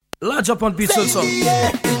Large up on beats also.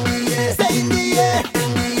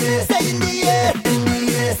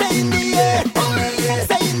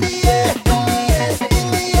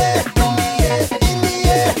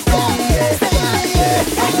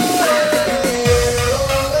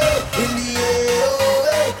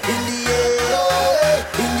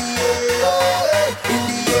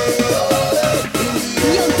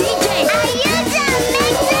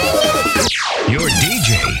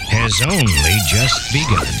 Has only just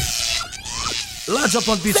begun. Large up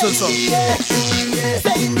on beats also.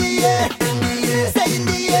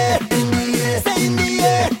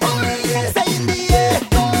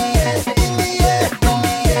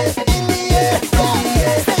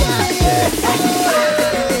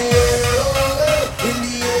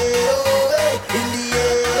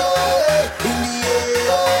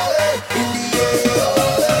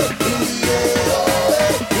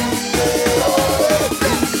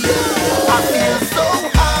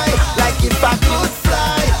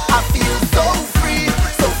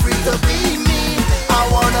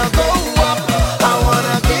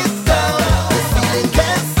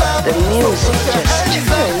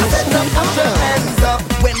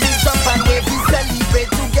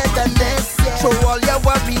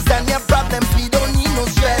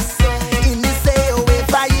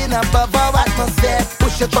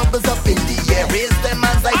 Your troubles up in the air, raise them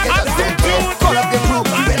hands like you're just don't care. Call up your crew,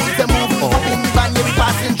 ready to move. Up in the van, you'll be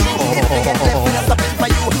passing through. If they get left, we're stopping for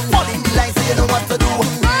you. All in the line, so you know what to do.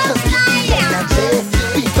 Just keep the energy,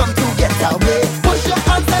 we come to get our way. Push your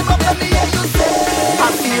hands and up in the air, you say.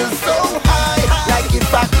 I feel so high, like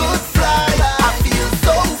if I could fly. I feel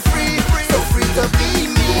so free to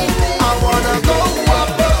be me. I wanna go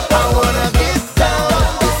up, I wanna get down.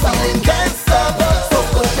 This feeling can't stop, so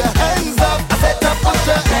push your hands up. I said to push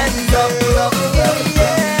your hands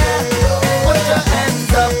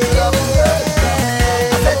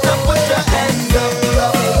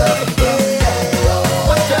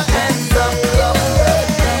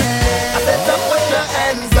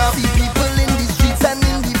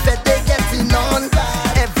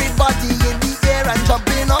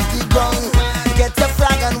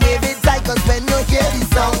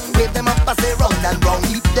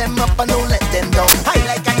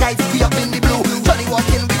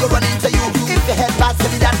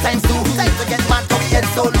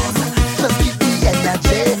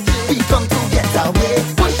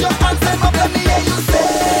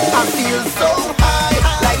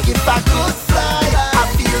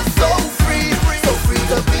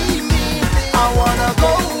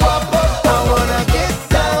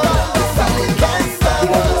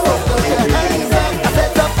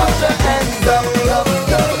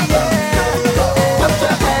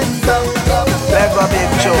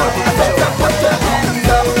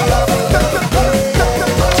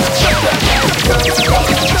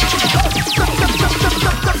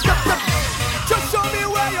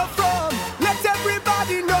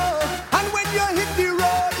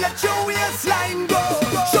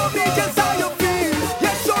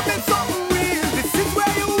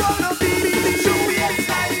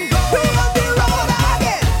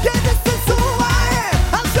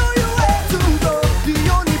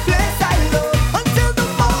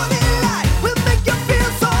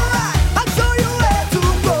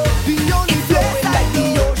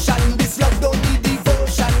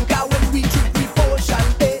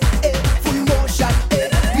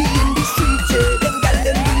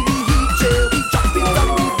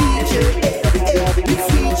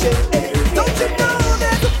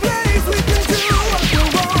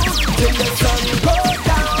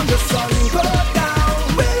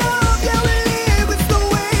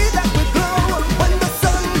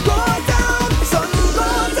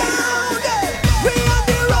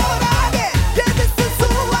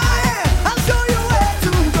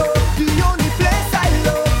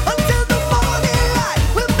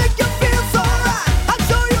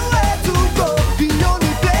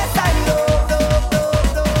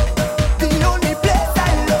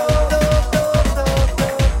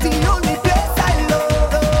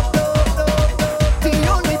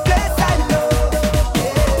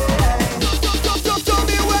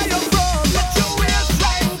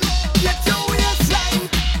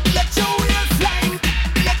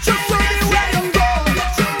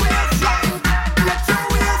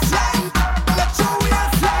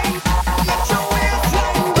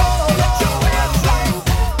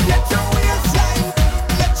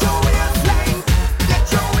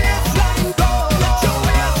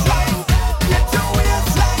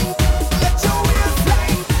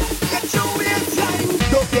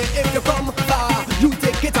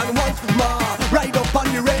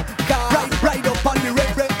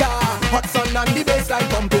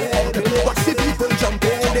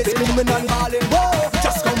screaming and bawling. Whoa,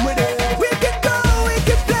 just come with it. We can go, we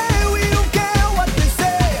can play, we don't care what they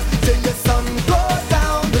say. Till the sun goes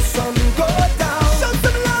down, the sun goes down. Show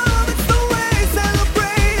some love, it's the way,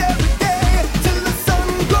 celebrate every day. Till the sun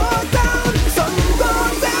goes down, sun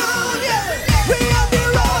goes down, yeah. We on the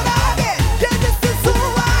road again, yeah, this is who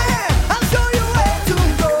I am. I'll show you where to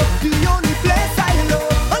go, the only place I know.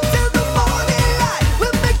 Until the morning light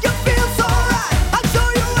will make you feel so right. I'll show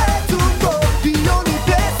you where to go, the only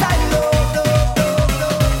place I know.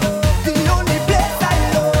 The only place I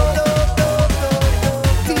know.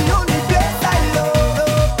 The only place I know.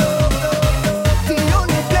 The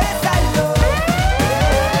only place I know.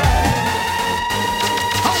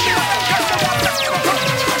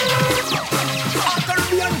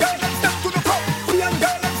 Caribbean girl, let's step to the pub. Korean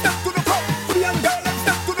girl, let's step to the pub. Korean girl, let's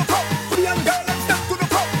step to the pub. Korean girl, let's step to the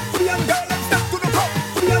pub. Korean girl, let's step to the pub.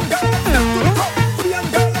 Korean girl, let's step to the pub. Korean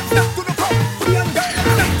girl, let's step to the pub. Korean girl,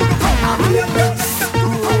 let's step to the pub. Korean girl, let's step to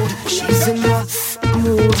the pub. She's in the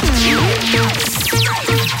mood.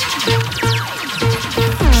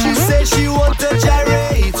 She says she want to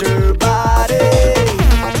gyrate her body.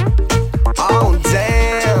 Oh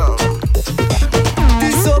damn.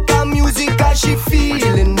 This soca music got she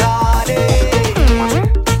feeling naughty.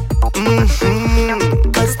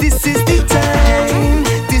 Cause this is the time,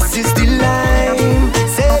 this is the line.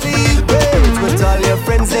 Celebrate with all your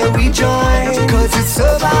friends and we join. Cause it's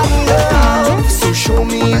about love, so show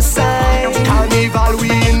me a sign. Carnival, we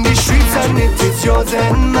in the streets and it is yours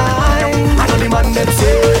and mine. I know the man them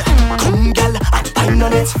say, come gal, I dine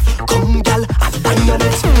on it. Come gal, I dine on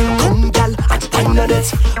it. Come gal, I dine on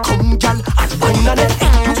it. Come gal, I dine on it.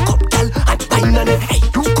 Hey, you come gal, I dine on it. Hey,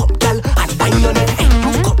 you come gal, I dine on it. Hey,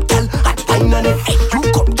 you come gal, I dine on it. Hey, you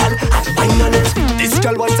come gal, I dine on it. This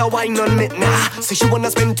girl wants a wine on me, nah. Say she wanna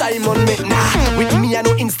spend time on me, nah. With me I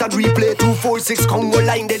no instant replay 246 Congo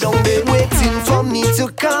line, they don't be waiting for me to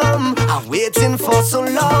come. I'm waiting for so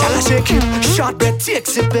long. Girl, I shake it, short breath, take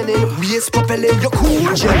sipping in. Waist propelling, you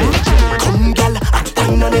cool jelly. Come gal, I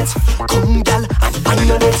dine on it. Come gal, I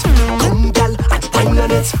dine on it. Come gal, I dine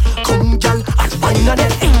on it. Come gal, I dine on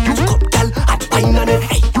it. Hey, you come gal, I dine on it.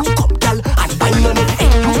 Hey, you come gal, I dine on it. Hey,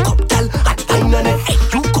 you come gal, I dine on it. Hey,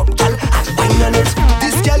 you come gal, I dine on it.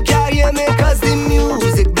 This girl can't hear me 'cause the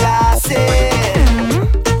music blasting.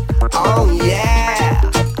 Oh yeah.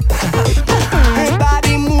 Her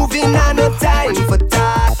body moving, I no time for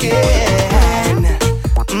talking.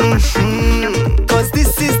 Cause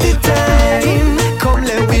this is the time. Come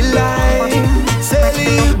let we line.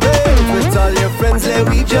 Celebrate with all your friends, let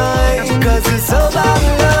we join. Cause it's about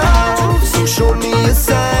love, so show me a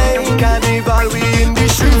sign. Carnival, we in the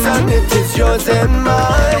streets and it is yours and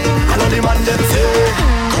mine. I know the man them say,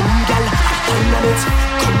 come gal, I dine on it.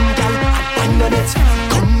 Come gal, I dine on it.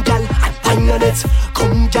 Come gal, I dine on it.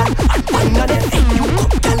 Come gal, I dine on it. Hey, you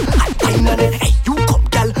come gal, I dine on it. Hey, you come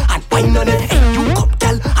gal, I dine on it. Hey, you come gal, I dine on it. Hey, you come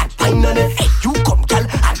gal, I dine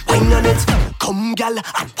on it. Come gal, I dine. Come gal,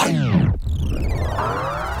 I dine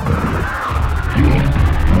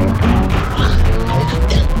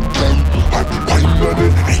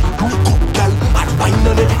on it. Come gal, I dine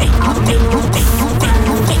on it. Come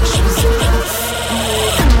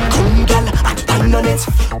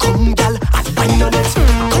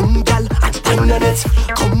gal, I dine on it. Hey, you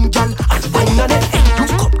come gal, I dine on it. Hey, you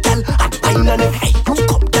come gal, I dine on it. Hey, you come gal, I dine on it. Hey, you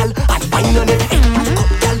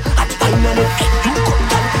come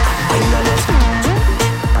gal, I dine on it. Dine on it.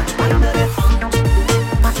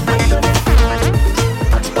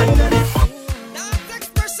 Dine on it. Dine on it.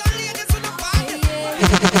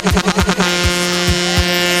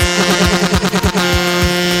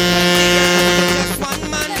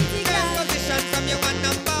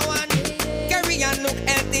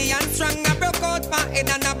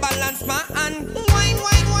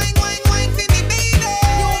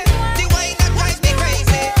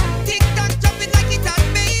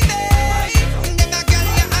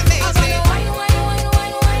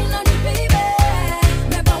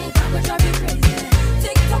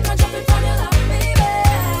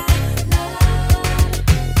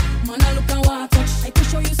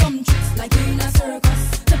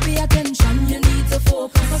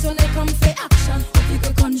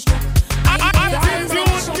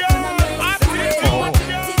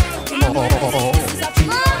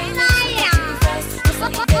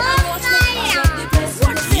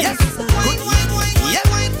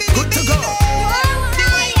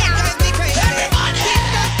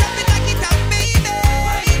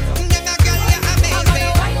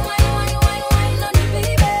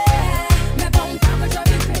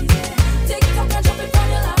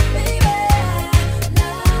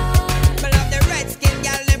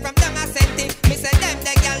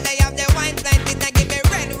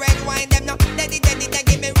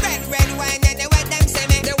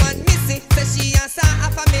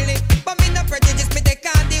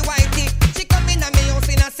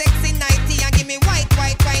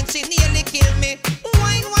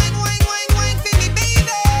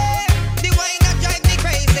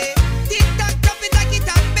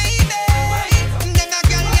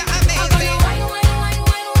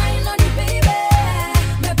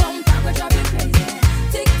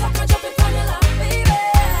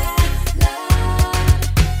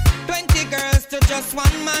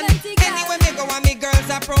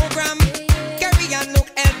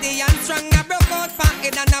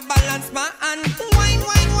 and wine,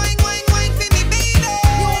 wine, wine, wine, wine for me, baby.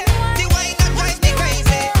 The wine that drives me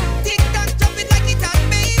crazy. Tick tock, drop it like it hot,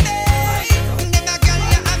 baby. Never girl,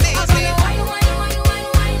 you amaze me. Wine, wine, wine, wine,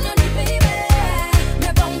 wine on it, baby.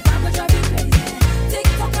 Me bump up, me drive you crazy. Tick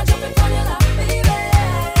tock, I drop it on your lap, baby.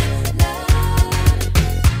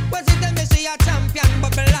 Was it tell me she a champion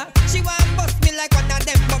bubbler? She want bust me like one of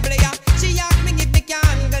them bubbler. She ask me if me can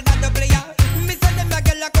handle that double ya. Me say them a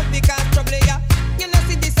girl a come because trouble ya. You know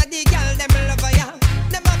see this a the girl them love ya.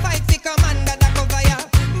 Them a fight fi come under the cover ya.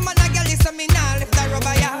 Man a girl is so me nah lift the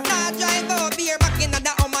rubber ya. Nah drive out beer back inna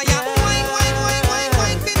the Hummer ya. Wine, wine, wine, wine,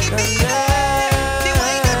 wine fi me baby. The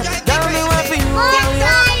wine that drive me crazy.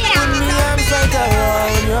 Put me arms right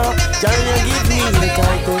around you. Girl, you give me the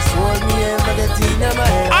tightest hold me ever get in my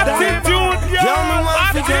head. Attitude, Yo, me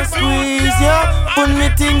want to just squeeze you. Put me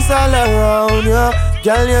things all around you.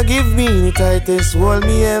 Girl, you give me the tightest hold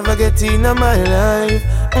me ever get in my life.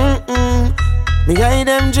 Me guide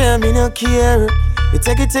them jam, me no care. You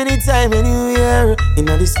take it anytime, anywhere.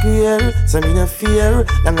 Inna the square, so me no fear.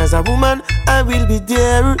 Long as a woman, I will be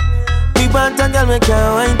there. Me want a girl, me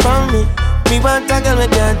can't wine for me. Me want a girl, me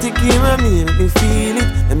can't take care of me. Make me feel it,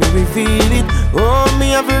 let me reveal it. Oh, me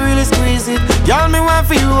have to really squeeze it. Girl, me want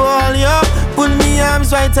feel all you. Put me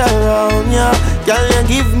arms right around you. Girl, you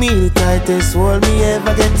give me the tightest hold me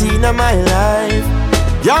ever get in my life.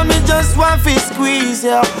 Girl, me just want to squeeze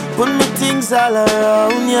you. Put me things all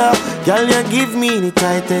around you. Girl, you give me the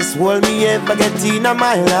tightest hold me ever get in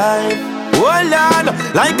my life. Oh Lord,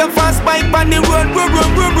 like a fast bike on the road, boom, boom,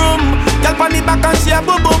 boom, boom. Girl, on the back and she a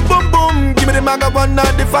boom, boom, boom, boom. Give me the maga one,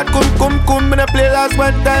 not the fat cum. Me the play last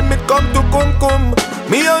one time, it come to cum.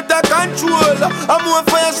 Me out of control. I'm more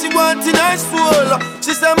fire, she want in her soul.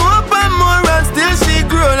 She say more and more and still she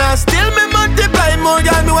grown. And still me multiply more,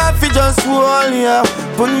 girl, me want fi just hold ya.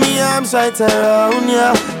 Put me arms right around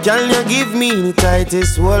ya. Girl, you give me the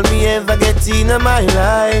tightest hold me ever get in my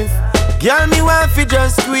life. Girl, me want fi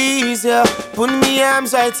just squeeze ya. Put me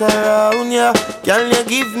arms right around ya. Girl, you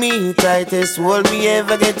give me the tightest hold me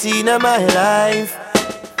ever get in my life.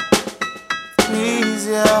 Squeeze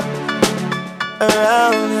ya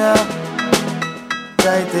around ya.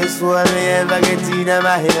 Tightest hold me ever get in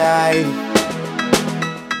my life.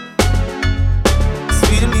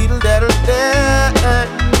 Sweet little daddy,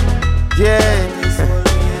 yeah. This hold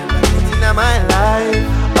me ever get in my life.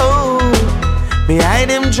 Oh. Me hide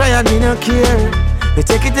them try and me no care. Me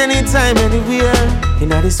take it anytime, anywhere.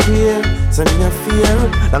 Inna the square, so me no fear.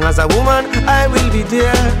 Long as a woman, I will be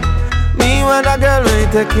there. Me want a girl when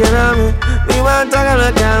take care of me. Me want a girl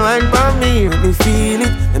that can wine for me. Let me feel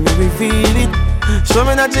it, let me reveal it. Show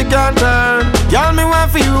me that you can turn. Girl, me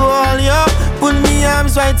want feel all you. Put me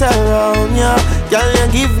arms right around you. Girl, you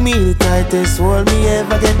give me the tightest hold me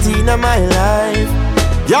ever get in my life.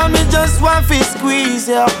 Girl, me just want to squeeze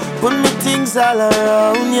ya. Put me things all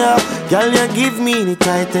around ya. Girl, you give me the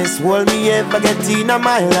tightest hold me ever get in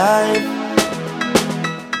my life.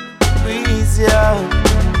 Squeeze ya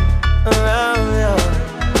around ya.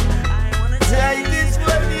 Tightest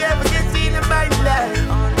hold me ever get in my life.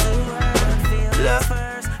 Love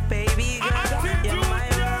first, baby girl, you're my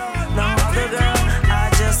girl, no other girl. I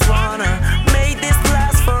just wanna make this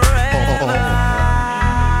last forever.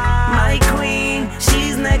 My queen,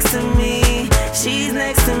 she's next to me, she's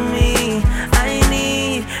next to me. I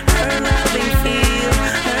need her loving feel,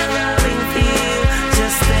 her loving feel.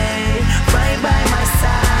 Just stay right by my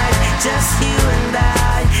side, just you and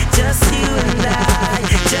I, just you and I,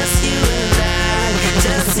 just you and I,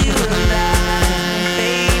 just you and I.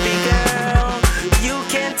 Baby girl, you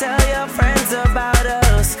can't tell your friends about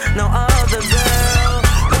us, no other girl.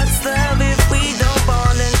 What's love if we don't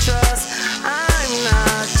bond and trust? I'm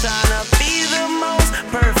not tryna be the most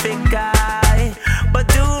perfect guy, but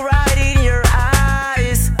do right in your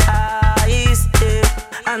eyes, yeah.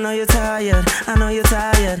 I know you're tired, I know you're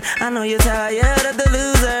tired, I know you're tired of the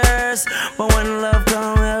losers. But when love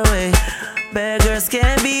comes your way, beggars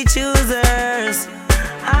can't be choosers.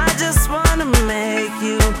 I just wanna make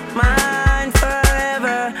you mine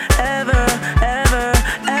forever, ever, ever,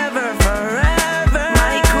 ever, forever.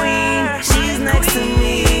 My queen, she's next to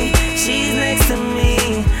me, she's next to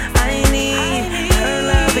me. I need her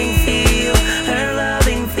loving feel, her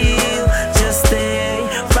loving feel. Just stay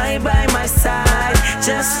right by my side,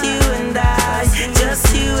 just you and I,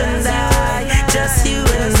 just you and I, just you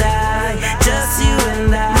and I, just you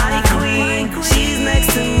and I. My queen, she's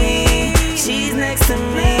next to me, she's next to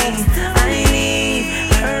me. I need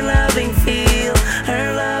her loving feel,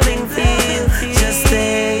 her loving feel. Just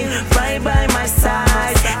stay right by my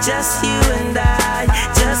side, just you and I,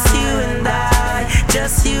 just you and I,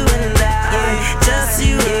 just you and I, just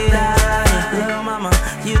you and I.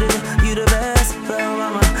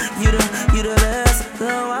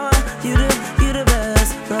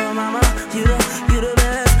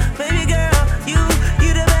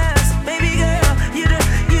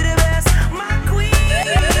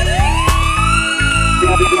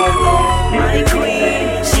 My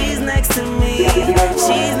queen, she's next to me.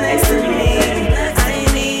 She's next to me. I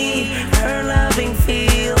need her loving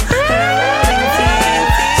feel. Her loving feel.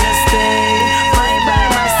 Just stay right by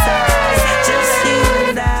my side. Just you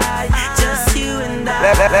and I. Just you and I.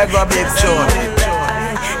 Let go, big joy.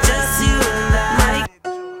 Just you and I.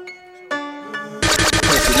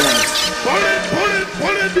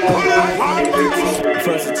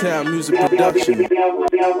 Versatile music production.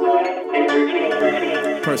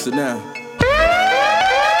 Personnel.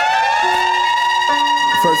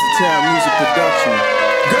 Versatile music production.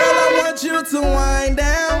 Girl, I want you to wind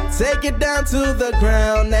down, take it down to the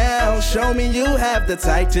ground now. Show me you have the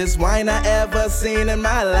tightest wine I ever seen in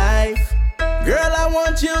my life. Girl, I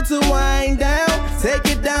want you to wind down, take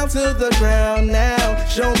it down to the ground now.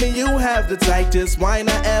 Show me you have the tightest wine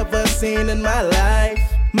I ever seen in my life.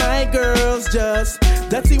 My girl's just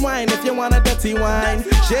dirty wine if you wanna dirty wine.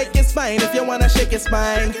 Shake your spine if you wanna shake your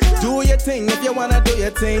spine. Do your thing if you wanna do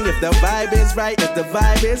your thing. If the vibe is right, if the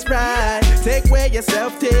vibe is right. Take away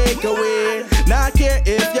yourself, take away. Not care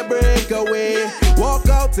if you break away. Walk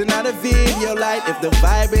out to not a video light. If the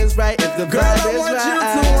vibe is right, if the vibe is right. Girl, I want you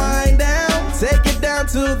to wind down, take it down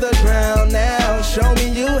to the ground now. Show me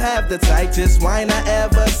you have the tightest wine I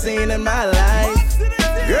ever seen in my life.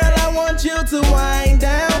 Girl, I want you to wind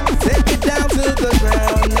down, take it down to the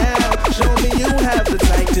ground now. Show me you have the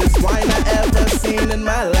tightest wine I ever seen in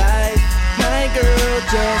my life. My girl,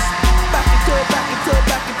 just back it up, back it up,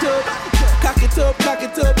 back it up. Cock it up, cock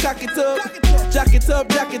it up, cock it up. Jack it up,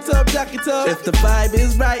 jack it up, jack it up. If the vibe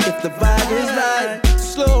is right, if the vibe is right.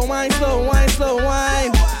 Slow wine, slow wine, slow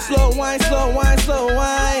wine. Slow wine, slow wine, slow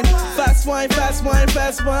wine. Fast wine, fast wine,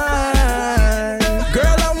 fast wine.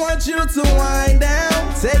 Girl, I want you to wind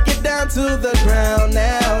down, take it down to the ground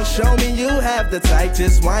now. Show me you have the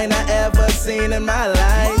tightest wine I ever seen in my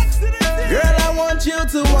life. Girl, I want you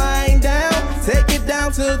to wind down, take it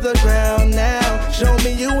down to the ground now. Show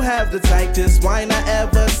me you have the tightest wine I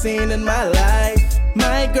ever seen in my life.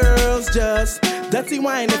 My girl's just dirty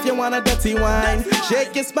wine if you wanna dirty wine.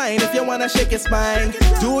 Shake your spine if you wanna shake your spine.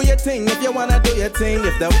 Do your thing if you wanna do your thing.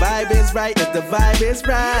 If the vibe is right, if the vibe is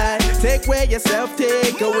right. Take away yourself,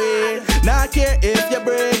 take away. Not care if you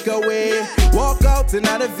break away. Walk out to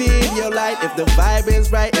not a video light. If the vibe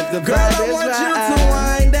is right, if the vibe is right. Girl, I want you to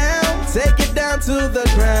wind down, take it down to the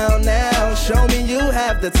ground now. Show me you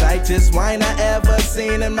have the tightest wine I ever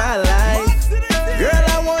seen in my life. Girl,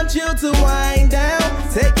 I want you to wind down,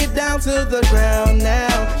 take it down to the ground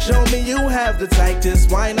now. Show me you have the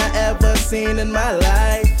tightest wine I ever seen in my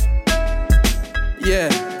life. Yeah,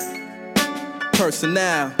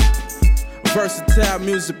 Personnel, Versatile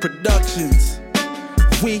Music Productions.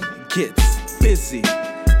 We get busy,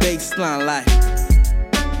 baseline life.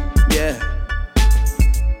 Yeah,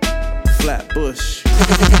 Flatbush.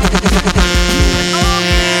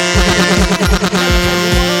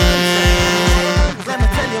 Let me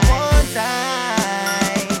tell you one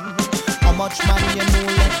time how much money you know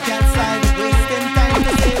left can't slide. Wasting time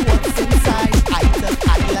to say what's inside. Eye to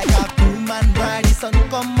eye like a human bride. The sun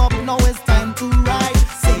come up, now it's time to ride.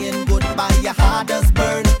 Saying goodbye, your heart does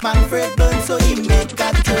burn. Manfred burn, so he make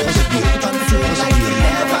that turn. Control like he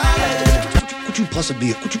never learned. Could you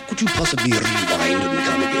possibly rewind and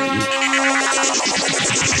come again?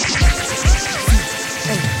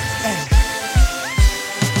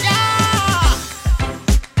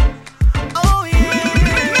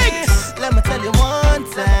 Let me tell you one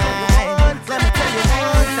time. Let me tell you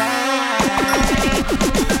one time.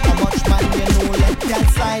 How much man you know left that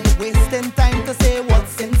side. Wasting time to say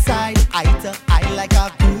what's inside. Eye to eye like a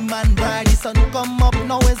human bride. The sun come up,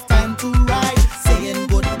 now it's time to ride. Saying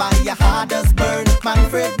goodbye, your heart does burn.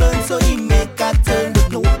 Manfred burn, so he make a turn.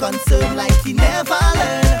 With no concern like he never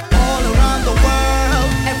learned. All around the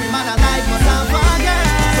world, every man alive must have a girl.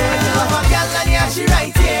 So if you love a girl and yeah, she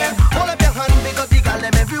right here. Hold up your hand, because the girl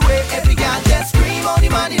them everywhere. Every girl just scream all the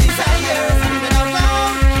man in desire. Screaming out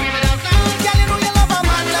loud, screaming out loud. Girl, you know you love a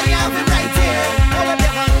man and you have him right here. Hold up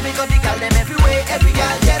your hand, because the girl them everywhere. Every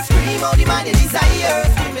girl just scream all the man in desire.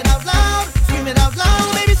 Screaming out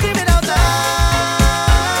loud, baby, screaming out loud.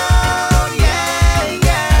 Yeah,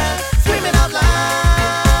 yeah, screaming out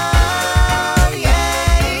loud.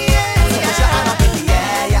 Yeah, yeah. So put your hand up in the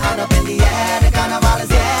air, your hand up in the air. The carnival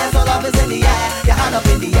is here, so love is in the air. Your hand up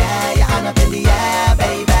in the air, your hand up in the air,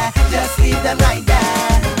 baby. Just leave them right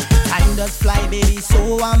there. Time does fly, baby,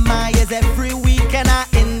 so am I. Is every weekend I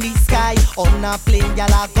in the sky. On a plane,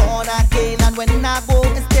 y'all are gone again. And when I go,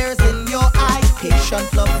 it's tears in your eye.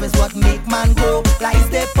 Patient love is what make man grow. Lies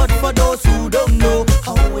they put for those who don't know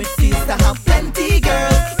how it feels to have plenty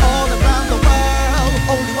girls all around the world.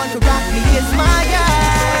 Only one to rock me is my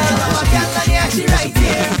girl.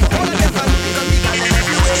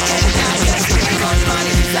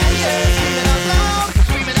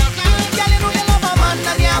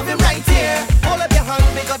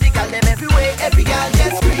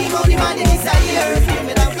 money desire. Scream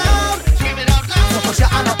it out loud, scream it out loud. So put your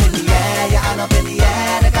hand up in the air, your hand up in the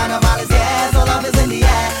air. The carnival is here, so love is in the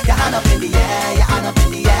air. Your hand up in the air, your hand up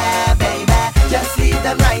in the air, baby. Just leave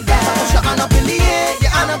them right there. So put your hand up in the air,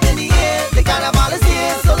 your hand up in the air. The carnival is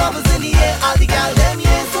here, so love is in the air. All the girls them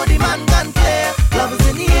here, so the man can play. Love is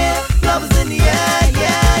in the air, love is in the air,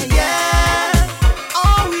 yeah, yeah.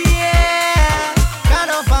 Oh yeah,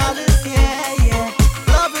 carnival is here, yeah.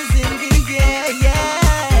 Love is in the air, yeah,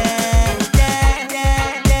 yeah, yeah,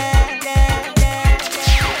 yeah, yeah, yeah.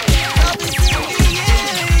 Love is in the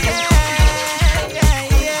air, yeah, yeah,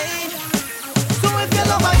 yeah. So if you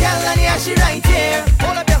love a girl and yeah, she right here,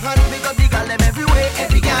 hold up your hand because the girl them everywhere.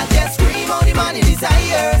 Every girl just scream out the money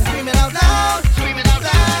desire. Scream it out loud, scream it out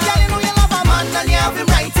loud. Girl, you know you love a man and you have him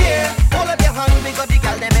right here. Hold up your hand because the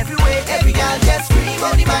girl them everywhere. Every girl just scream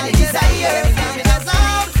out the money desire. Scream it out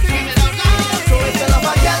loud, scream it out loud. So if you love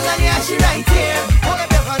a girl and yeah, she right here, hold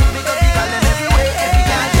up your hand because the girl them everywhere. Every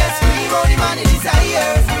girl just scream out the money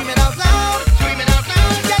desire. Scream it out loud, scream it out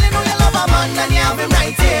loud. Girl, you know you love a man and you have him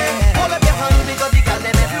right here. Hold up your hand because the girl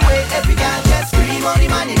them everywhere. Every girl just scream out the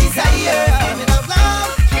money desire. Scream it out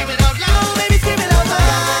loud, scream it out loud. Baby, scream it out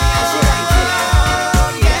loud. She right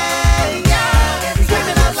here, yeah, yeah. Scream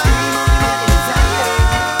it out loud,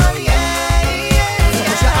 yeah, yeah. So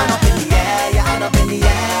put your hand up in the air, your hand up in the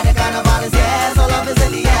air. The carnival is here, so love is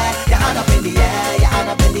in the air. Your hand up in the air, your hand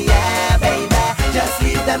up in the air, baby. Just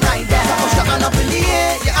leave them right there. So put your hand up in the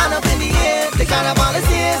air, your hand up in the air. The carnival is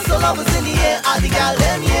here, so love is in the air. All the girls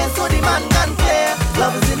them here, so the man can play.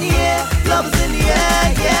 Love is in the air, love is in the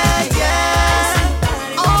air, yeah, yeah.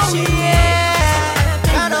 Oh yeah,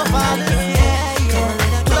 carnival is here, yeah.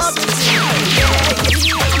 Love is in the air.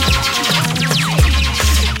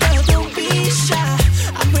 Girl, don't be shy.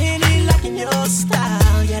 I'm really liking your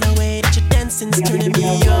style. Yeah, the way that you're dancing's turning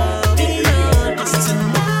me on. 'Cause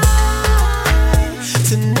tonight.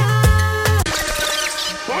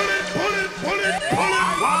 Pull it.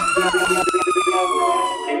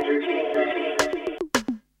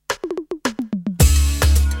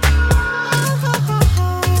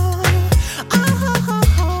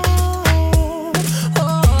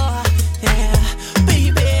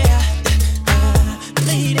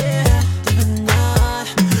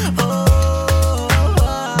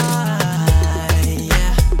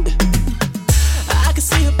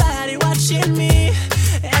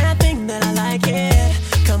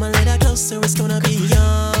 So it's gonna be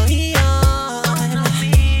on.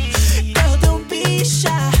 Girl, don't be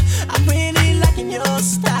shy. I'm really liking your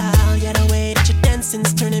style. Yeah, the way that you're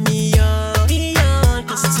dancing's turning me on.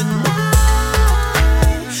 'Cause tonight,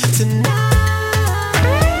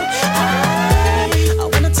 I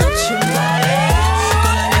wanna touch your body.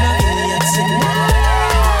 Girl, I wanna feel you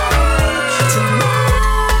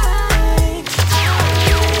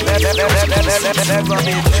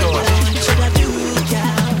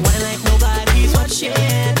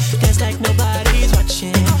Dance like nobody's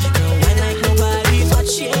watching. Girl, wine like nobody's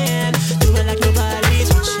watching. Do it like nobody's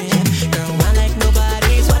watching. Girl, wine like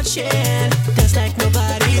nobody's watching. Dance like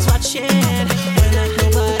nobody's watching. Wine like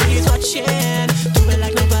nobody's watching. Do it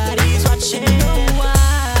like nobody's watching. You know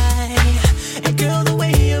why? And girl, the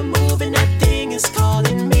way you're moving, that thing is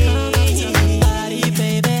calling me. Body,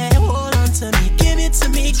 baby, hold on to me, give it to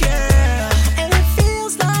me, girl. And it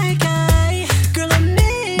feels like girl, I'm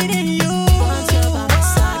needing you. Once you're by my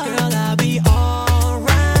side, girl, I'll be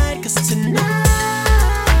alright. 'Cause tonight,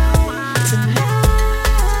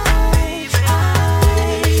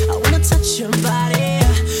 I wanna touch your body.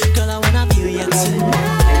 Girl, I wanna feel you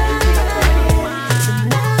tonight.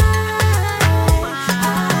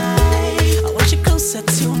 I want you closer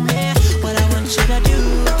to me. What I want you to do,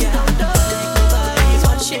 girl, like nobody's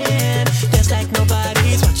watching. Dance like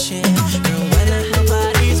nobody's watching. Girl, why like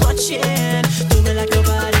nobody's watching. Do it like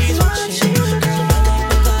nobody's watching. Girl, why like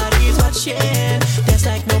nobody's watching. Dance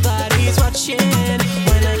like nobody's watching.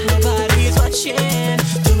 Why like nobody's watching.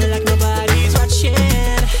 Do it like nobody's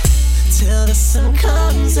watching. Till the sun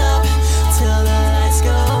comes up, till the lights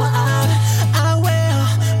go out, I will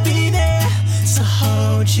be there to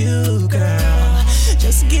hold you, girl.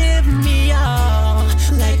 Just give me all,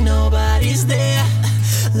 like nobody's there,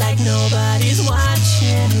 like nobody's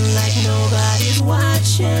watching, like nobody's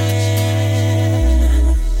watching.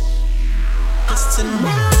 'Cause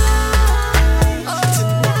tonight,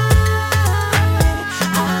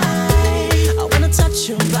 I wanna touch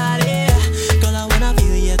your body. Girl, I wanna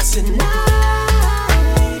feel you tonight.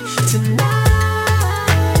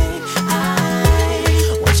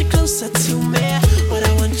 I want you closer to me. What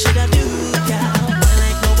I want you to do, girl. Wine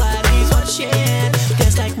like nobody's watching.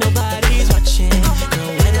 Dance like nobody's watching. Girl,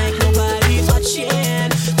 wine like nobody's watching.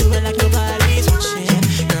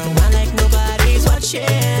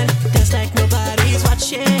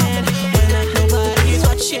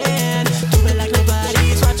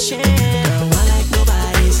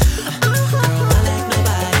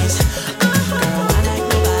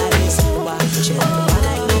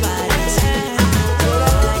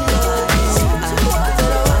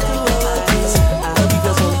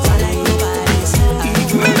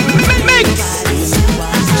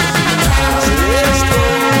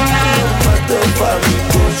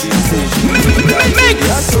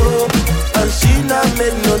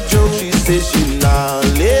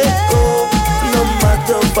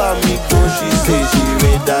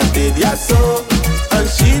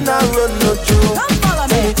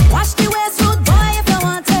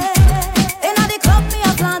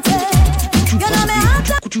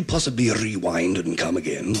 possibly rewind and come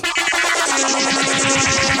again?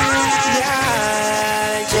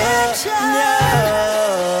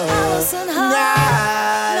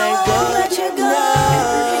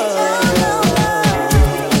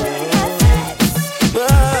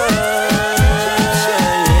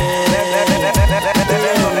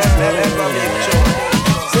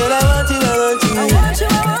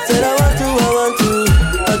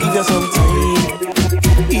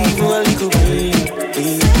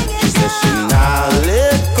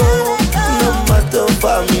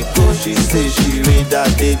 She say she read that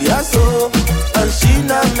day, yeah, so. And she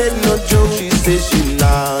not make no joke. She say she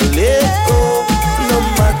not let go. No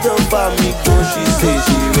matter for me go. She say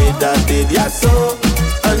she read that day, yeah, so.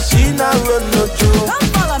 And she not run no joke. Come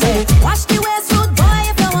follow me. Watch the way suit boy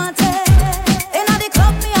if you want it. Inna the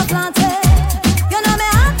club me a plant it. You know me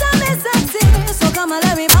hot and me sexy. So come and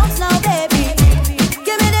let me bounce now, baby.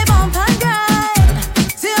 Give me the bump and grind.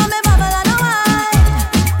 See how me bubble and a wine.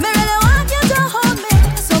 Me really want you to hold me.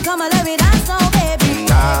 So come and let me dance now, baby.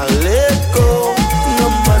 Nah, let go. No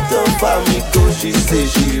matter for me go. She say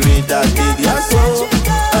she read that day, yeah, so.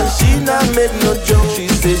 And she not make no joke. She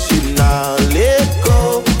say she not let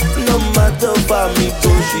go. No matter for me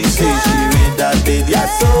go. She say she read that day, yeah,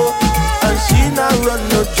 so. And she not run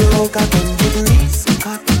no joke. I can do the race,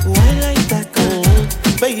 cock, why like that?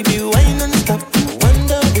 Baby, why non-stop?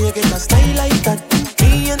 Wonder where you get a style like that.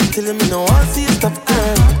 Me and telling me no one see stop.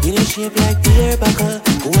 You know shape like beer buckle.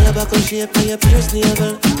 Cool buckle shape by your pierce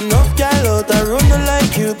navel. Enough gal out a run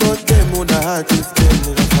like you, but them would have heart if them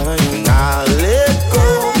would have find. Nah, let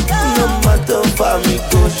go. No matter for me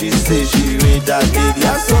go. She say she read that day,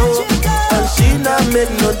 yeah, so. And she not make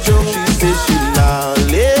no joke. She say she not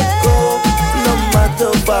let go. No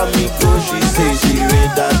matter for me go. She say she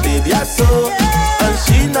read that day, yeah, so. And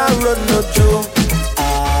she not run no joke.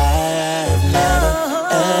 I've never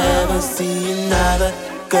ever seen another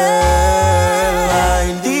girl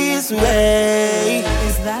like this way.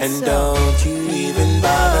 And so? Don't you even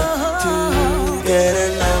bother to get a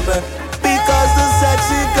number, because the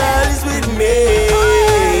sexy girl is with me.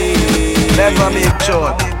 Never make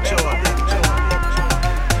sure.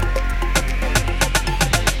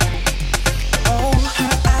 Oh,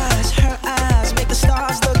 her eyes make the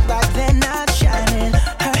stars look like they're not shining.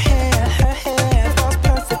 Her hair falls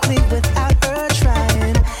perfectly without her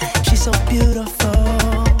trying. She's so beautiful,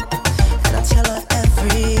 and I tell her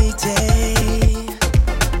every day.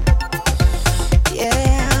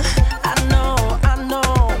 Yeah, I know.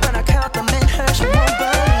 When I compliment her, she won't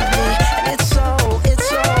believe me, and it's so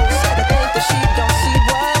sad to think that she don't see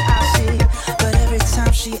what I see. But every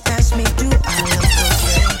time she asks me, do I look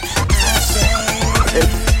okay? I say,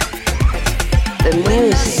 the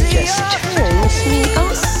music just turns me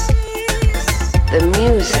on. The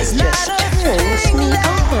music just turns me on.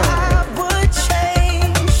 I would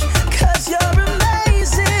change, 'cause you're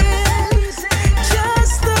amazing,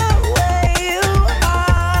 just the way you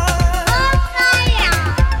are.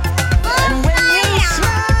 And when you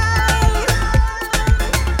smile,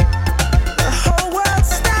 the whole world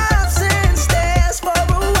stops and stares for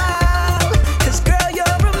a while. 'Cause girl,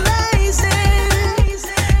 you're amazing,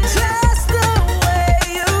 just the way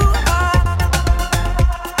you are.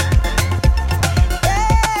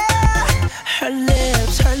 Yeah. Her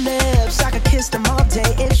lips, I could kiss them all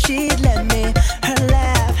day if she'd let me. Her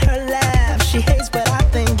laugh, she hates but I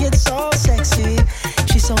think it's so sexy.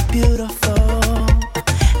 She's so beautiful,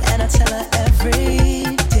 and I tell her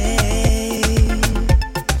every day.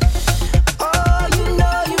 Oh, you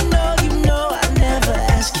know, I never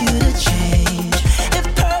ask you to change. If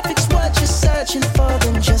perfect's what you're searching for,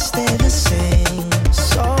 then just stay the same.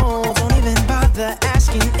 So don't even bother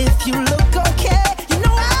asking if you look okay. You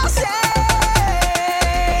know I'll say,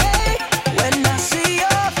 when I see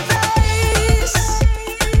your face,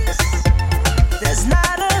 there's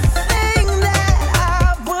not a thing that I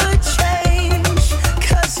would change.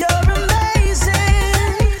 'Cause you're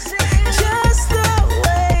amazing, just the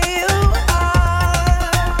way you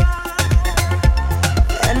are.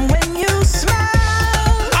 And when you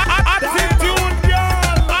smile,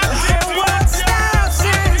 the whole world stops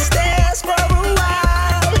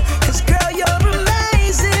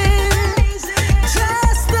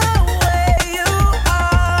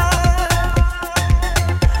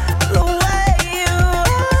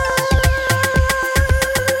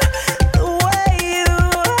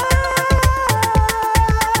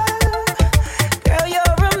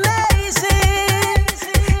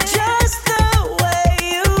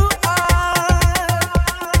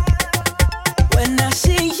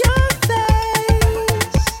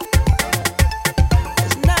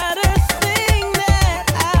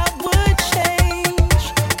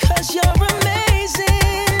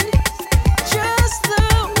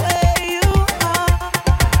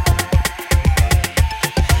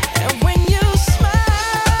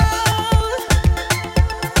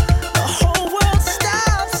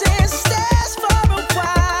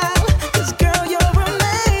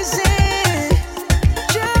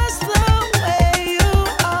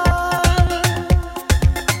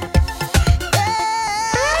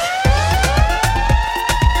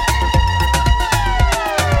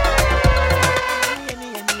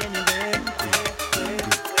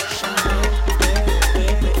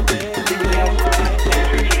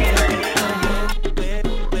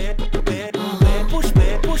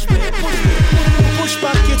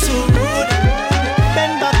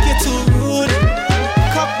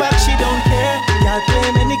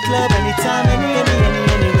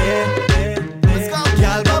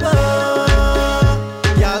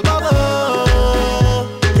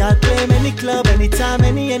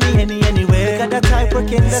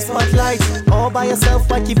by yourself,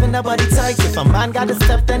 why keeping the body tight? If a man gotta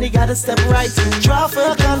step, then he gotta step right. Draw for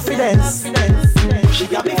her confidence. She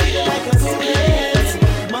got me feeling like a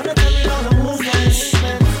student. Monitoring all the movements.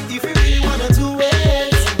 If you really wanna do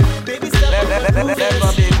it, baby, step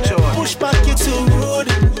up. Push back, you too rude.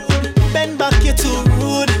 Bend back, you too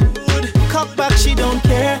rude. Cock back, she don't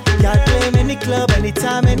care. Y'all play him in the club,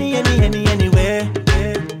 anytime, anywhere.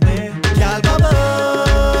 Y'all bubble.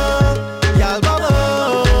 Y'all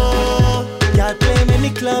bubble. Y'all play him in the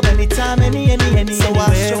club, anytime, anywhere. So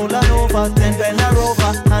I shoulder over, then bend her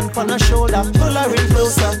over. Hand on her shoulder, pull her in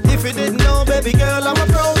closer. If you didn't know, baby girl, I'm a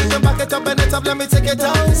pro. You can back it up, bend it up, let me take it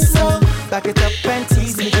down. So back it up and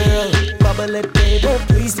tease me, girl. Bubble it, baby,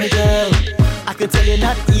 please me, girl. I can tell you're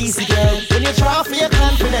not easy, girl. When you draw for your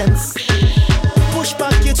confidence. Push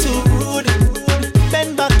back, you're too rude.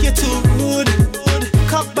 Bend back, you're too rude.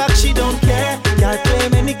 Cock back, she don't care. Y'all play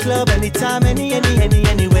him in the club, anytime,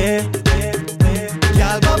 anywhere.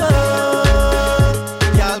 Y'all bubble.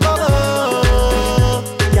 Y'all bubble.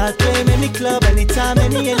 Y'all play him in the club, anytime,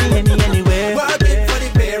 anywhere. Work it for the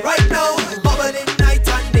pay right now. Bubbling night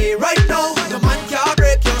and day right now. The man can't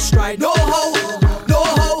break your stride. No ho, no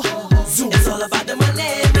ho. Zoom. It's all about the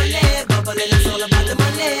money, money. Bubbling, it's all about the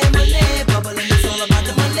money, money. Bubbling, it's all about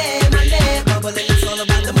the money, money. Bubbling, it's all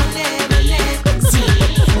about the money, money. Zoom.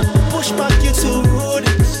 Push back, you're too rude.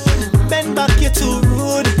 Bend back, you're too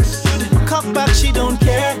rude. Cock back, she don't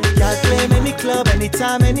care. Y'all play him in the club,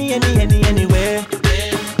 anytime, anywhere.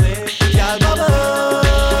 Y'all bubble.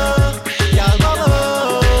 Y'all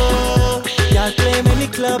bubble. Y'all play him in the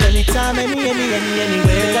club, anytime,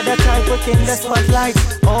 anywhere. Got that type working the spotlight.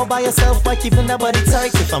 All by yourself, why keeping that body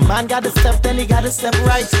tight? If a man gotta step, then he gotta step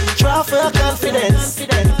right. Draw for her confidence.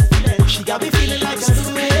 She got me feeling like a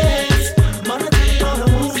student. Monitoring all the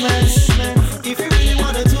movements. If you really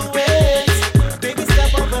wanna do it, baby,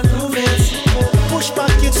 step up and move it. Push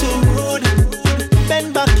back, you're too rude.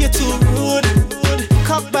 Bend back, you're too rude.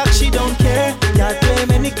 Cock back, she don't care. Y'all play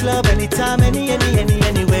him in the club, anytime,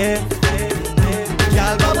 anywhere.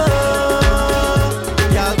 Y'all bubble.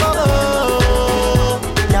 Y'all bubble.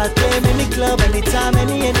 Y'all play him in the club, anytime,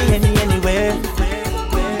 anywhere.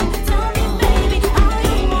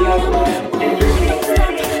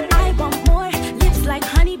 I want more, lips like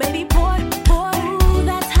honey, baby, pour. Ooh,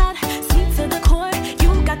 that's hot, sweet to the core. You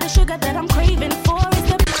got the sugar that I'm craving for. It's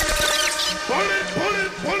the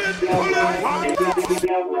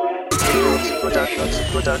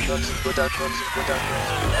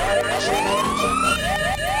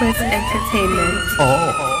With entertainment.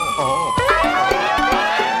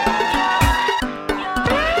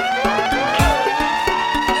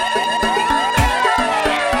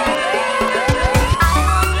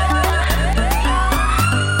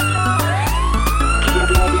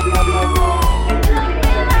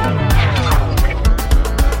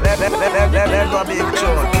 Let go big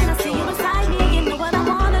tune. I see you beside me, you know what I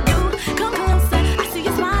wanna do. Come closer, I see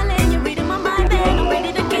you smiling, you're reading my mind, and I'm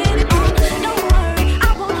ready to get it on. Don't worry, I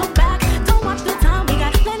won't hold back. Don't watch the time, we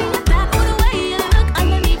got plenty of that.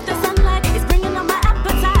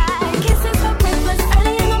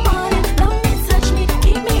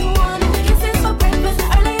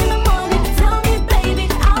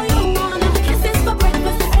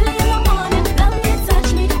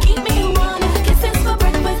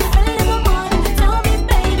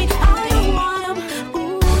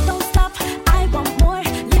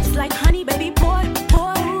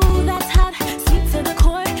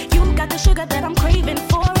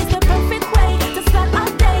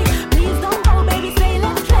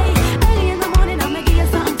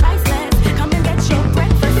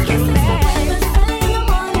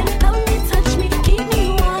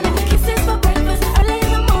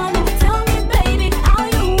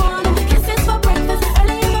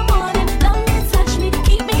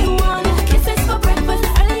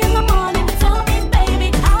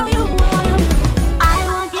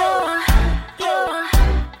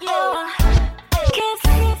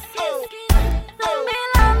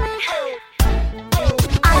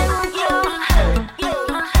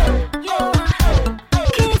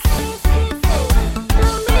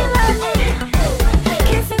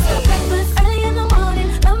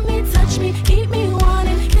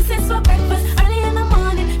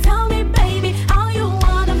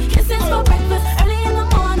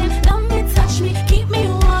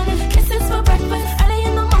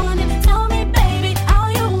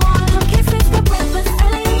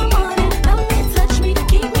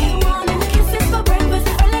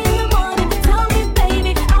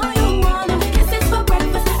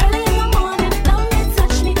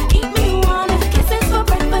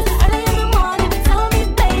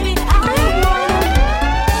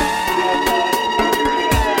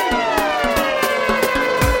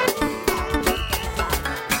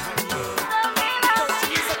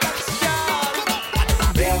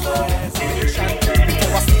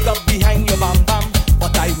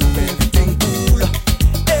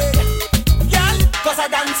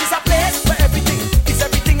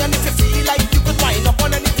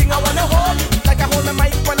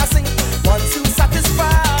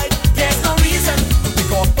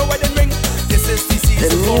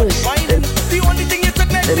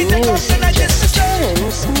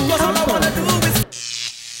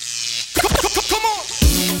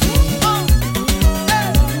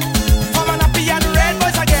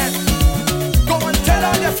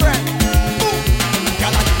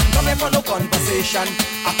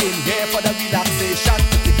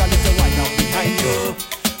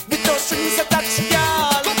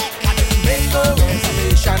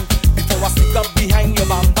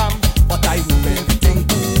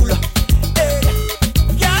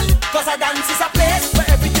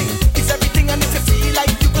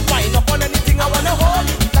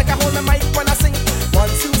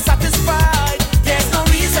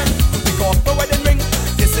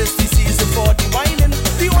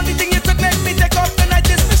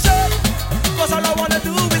 wanna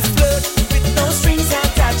do is flirt with no strings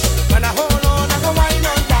attached. When I hold on, I go wine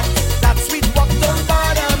on that. That sweet walk don't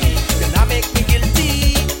bother me. Then I make me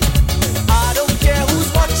guilty. I don't care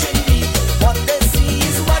who's watching me. What they see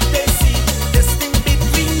is what they see. This thing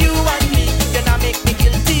between you and me, then I make me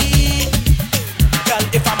guilty. Girl,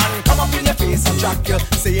 if a man come up in your face and track you,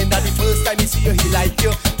 saying that the first time he see you, he like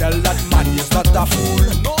you, tell that man is not a fool.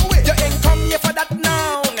 No way, you ain't come here for that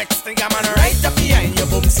now. Next thing I'm on right up behind your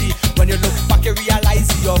bum. See, when you look back, you realize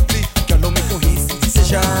you're ugly. You don't make no hasty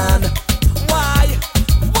decision. Why?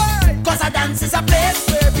 Cause a dance is a place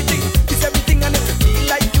where everything is everything. And if you feel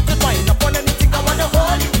like you could wind up on anything, I wanna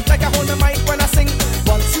hold you like I hold the mic when I sing.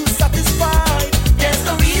 Once you satisfied, there's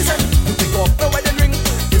no reason to take off the wedding ring.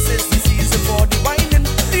 This is the season for the whining.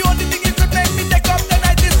 The only thing you could make me take off the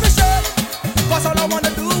night is my shirt. Cause all I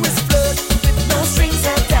wanna do is flirt with no strings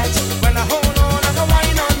attached. When I hold on, I go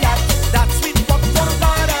wine on that. That sweet walk don't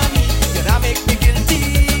bother me. Then I make me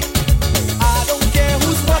guilty. I don't care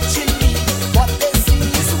who's watching me. What they see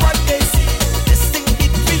is what they see. This thing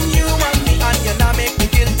between you and me, and you now make me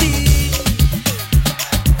guilty.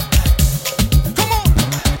 Come on,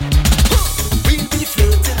 we'll be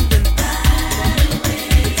flirting then.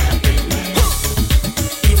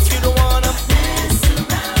 If you don't wanna mess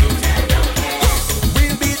around,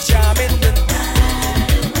 we'll be jamming then.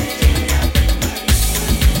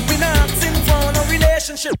 We're not asking for no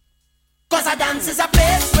relationship. Cause a dance is a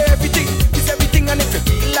place where everything is everything. And if you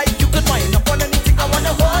feel like you could wind up on anything, I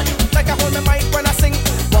wanna hold you like I hold the mic when I sing.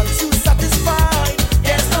 Once you satisfied,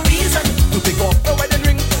 there's no reason to pick up the wedding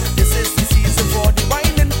ring. This is the season for the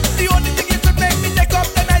whining. The only thing you could make me take up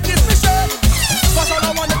the night is my shirt. Cause all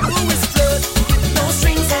I wanna do is flirt with no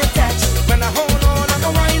strings attached. When I hold on, I go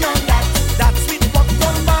wine on that. That sweet walk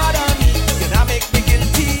don't bother me. Then I make me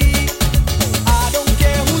guilty. I don't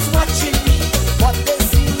care who's watching me. What they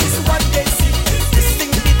see is what they see. This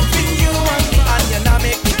thing between you and me, and you now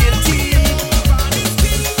make me guilty.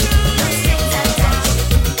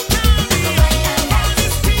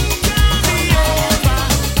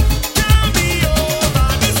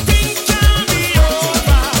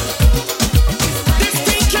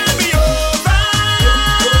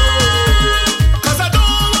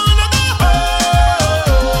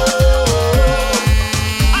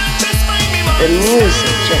 The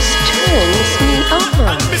music just turns me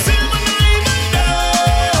on.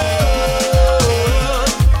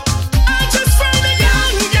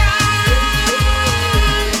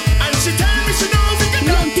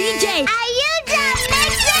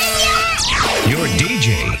 Your DJ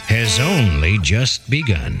has only just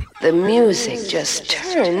begun. The music just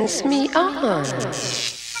turns me on.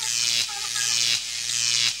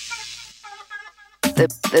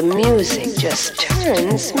 The music just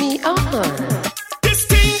turns me on.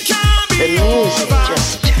 The music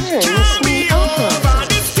just turns me on.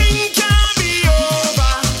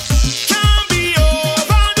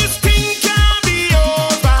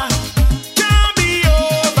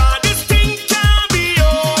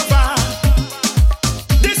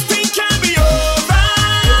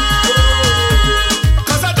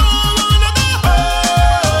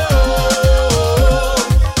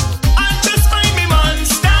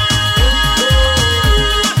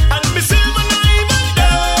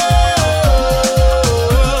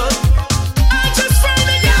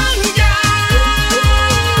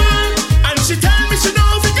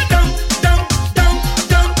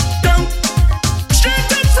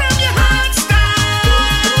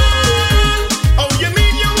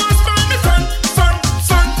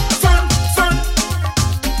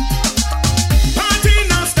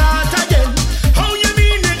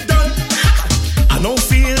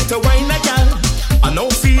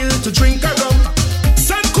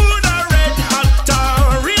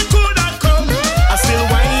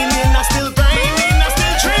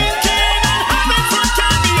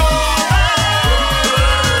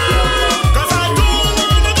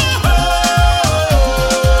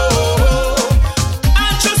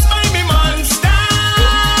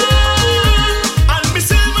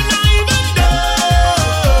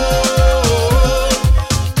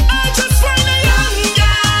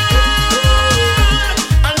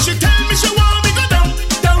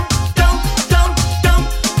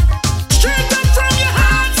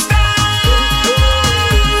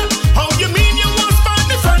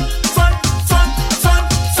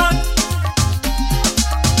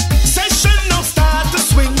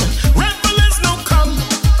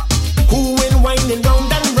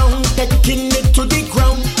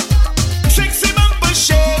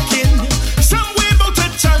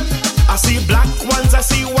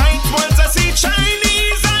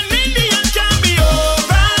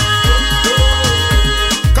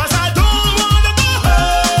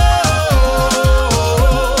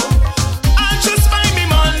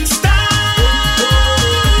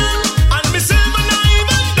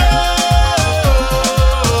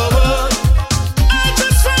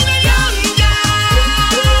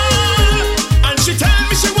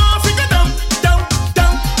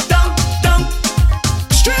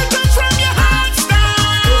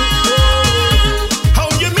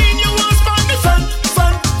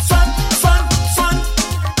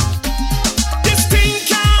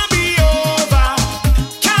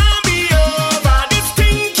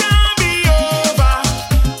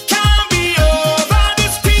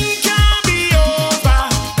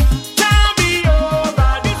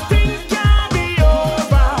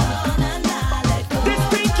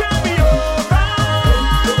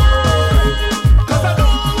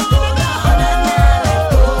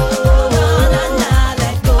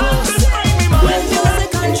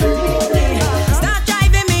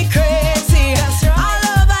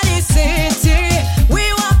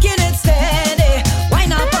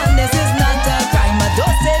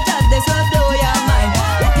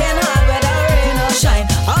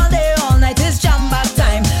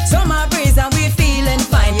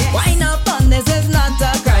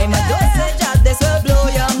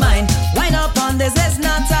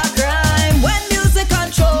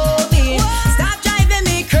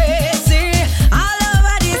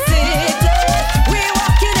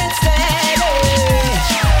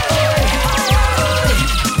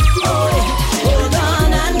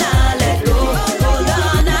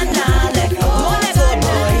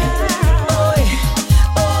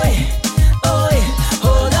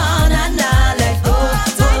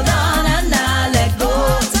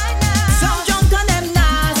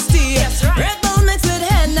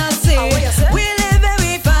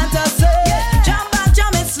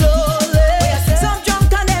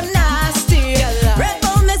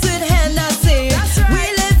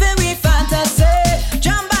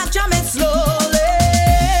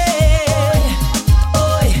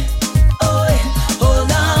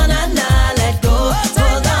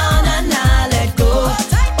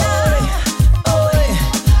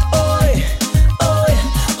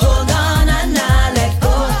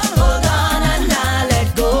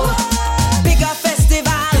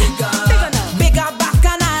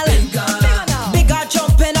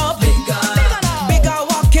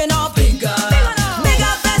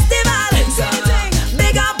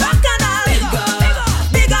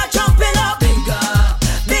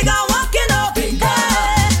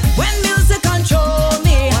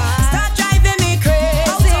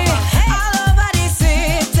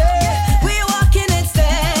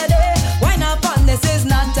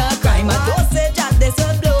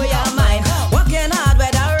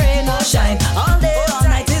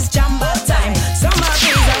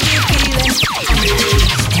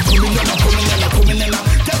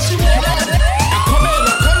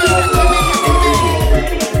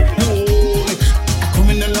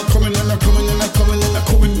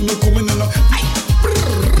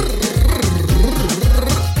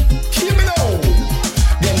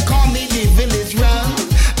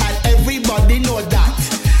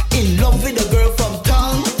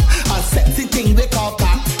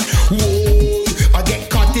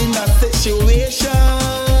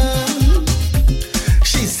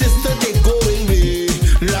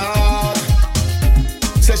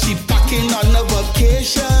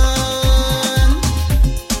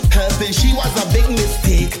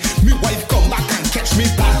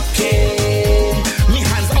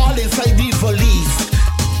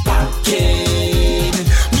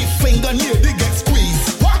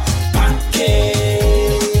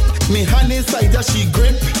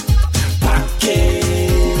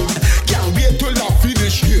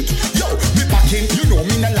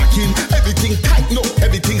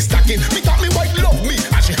 stacking. Me thought me wife love me,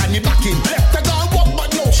 and she had me back in. Left her gone walk,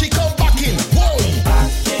 but now she come back in. Whoa,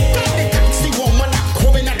 tell the taxi woman I'm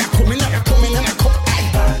coming and I'm coming and I'm coming and I'm coming.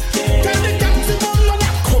 Tell the taxi woman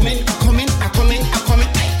I'm coming, I'm coming, I'm coming, I'm coming.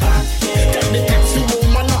 Tell the taxi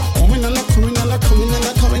woman I'm coming and I'm coming and I'm coming and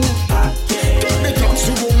I'm coming. Tell the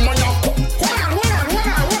taxi woman I'm coming. Hold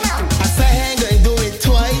on. I say I ain't gonna do it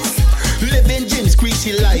twice. Living Jim's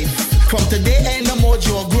squeezy life. From today ain't no more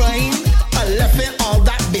your grind. I left it all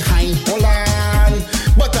that behind. Hold on,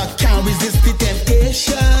 but I can't resist the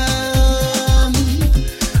temptation.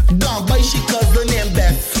 Gone by she cousin named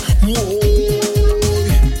Beth. Whoa,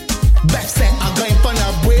 Beth said I'm going for an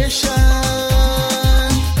abrasion.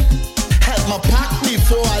 Help my pack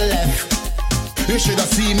before I left. You should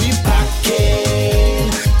have seen me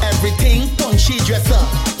packing everything, punchy dresser.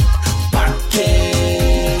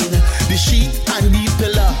 Packing the sheet and the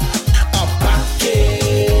pillar. A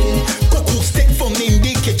packing cuckoo stick from in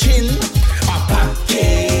the kitchen. A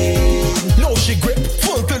packing no she grip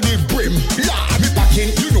full to the brim. La me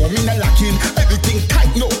packing, you know me not lacking. Everything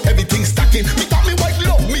tight, no everything stacking. Me thought me wife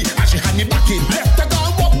love me, and she had me back in. Left her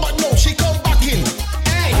gone walk, but now she come back in.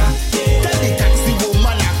 Hey, tell the taxi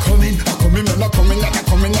woman I'm coming, I'm coming, I'm coming, I'm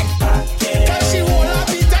coming. Tell she won't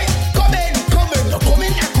be tight, coming, coming, I'm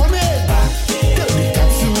coming, I'm coming. Tell the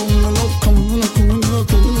taxi woman I'm coming, I'm coming, I'm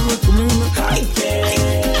coming, I'm coming.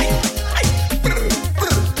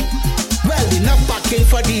 Well, enough packing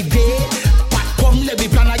for the day. But come, let me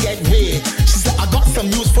plan I get way. She said I got some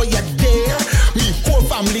news for you there. Me whole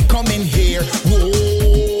family coming here. Whoa,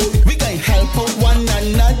 we gonna help out one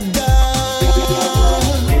another.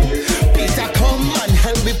 Peter, come and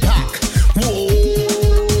help me pack. Whoa,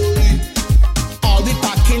 all we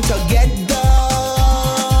packing together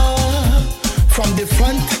from the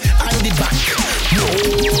front and the back.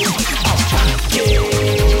 Whoa, a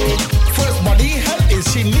packing. First body help is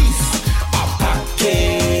she niece. A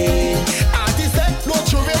packing. Auntie said no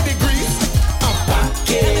children degrees. A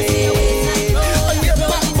packing. And your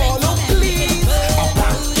back ball up please. A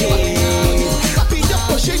packing. Peter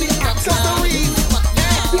pushing the accessories.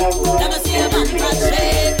 Let me see a man touch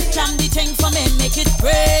it. Jam the thing for me, make it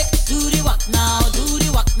break. Do the walk now, do the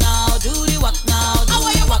walk now, do the walk now, do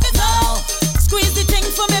the walk now. Squeeze the thing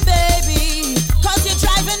for me, baby, 'cause you're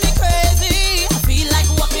driving me crazy. I feel like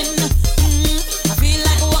walking, I feel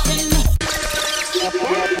like walking.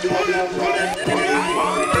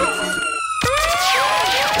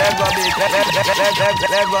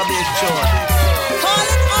 Let's go big short.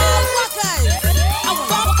 Calling all workers, a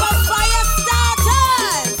bumper fire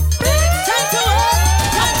starters. Time to work,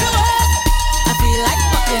 time to work. I feel like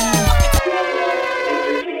walking.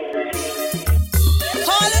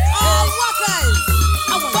 Calling all workers,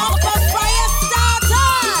 a bumper fire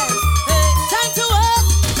starters. Time to work,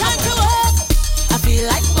 time to work. I feel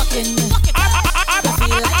like walking. I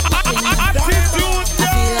feel like walking. I feel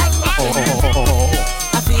like walking.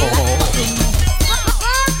 I feel like walking.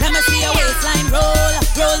 Let me see your waistline roll,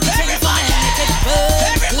 roll the thing for me, make it burn.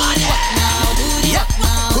 Do the walk now, do the walk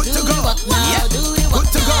now, do the walk now, do the walk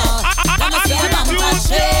now. Let me see your bumper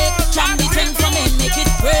shake, jam the thing for me, make it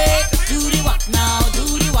break. Do the walk now, do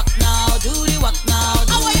the walk now, do the walk now,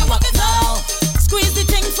 do the walk now. Squeeze the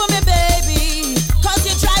thing for me, baby, 'cause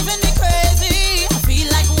you're driving me crazy. I feel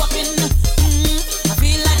like walking, I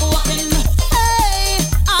feel like walking. Hey,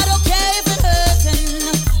 I don't care if it hurting,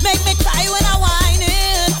 make me cry when I whine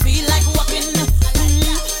it. I feel like walking,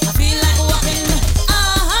 I feel like walking.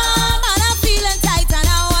 Man, I'm feeling tight and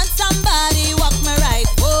I want somebody walk me right,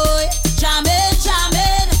 boy. Jamming,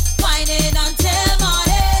 jamming, whining until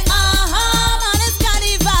morning. Man, it's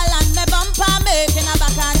carnival and my bumper making a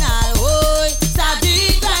bacchanal, boy.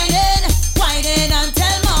 Steady grinding, whining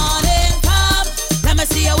until morning come. Let me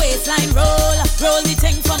see your waistline roll, roll the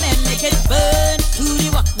thing for me, make it burn. Do the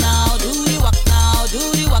walk now, do the walk now, do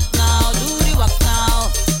the walk now, do the walk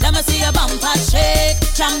now. Let me see your bumper shake,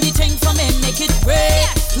 jam the thing for me, make it break.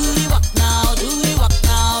 Do the walk now, do the walk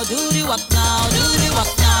now, do the walk now, do the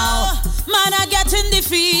walk now. Man, I getting the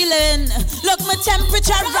feeling. Look, my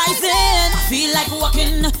temperature rising. I feel like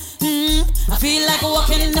walking. I feel like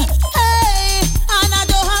walking. Hey, and I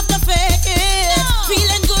don't have to fake it.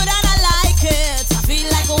 Feeling good and I like it. I feel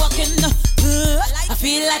like walking. I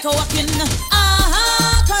feel like walking.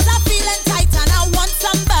 'Cause I'm feeling tight and I want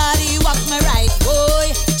somebody walk me right,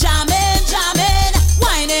 boy. Jamming, jamming,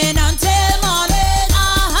 whining until morning.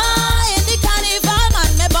 In the carnival,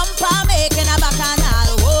 man, me bumper making a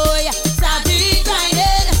bacchanal, boy. Steady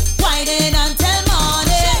grinding, whining until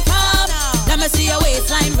morning come. Let me see your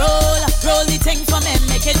waistline roll, roll the thing for me,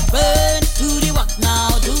 make it burn. Do the walk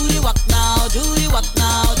now, do the walk now, do the walk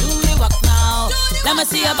now, do the walk now. Let me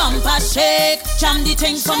see your bumper shake. Jam the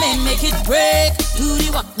thing for me, make it break. Do the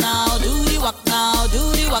walk now, do the walk now, do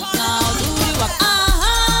the walk now, do the walk.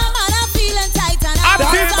 Man, I'm feeling tight and I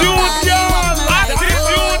want somebody walk me right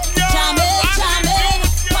foot. Jam it,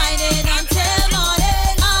 whining until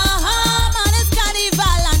morning. Man, it's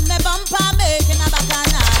carnival and me bumper making a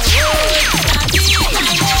bacchanal.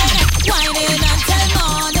 Whining until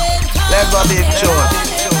morning. Let's go, big tune.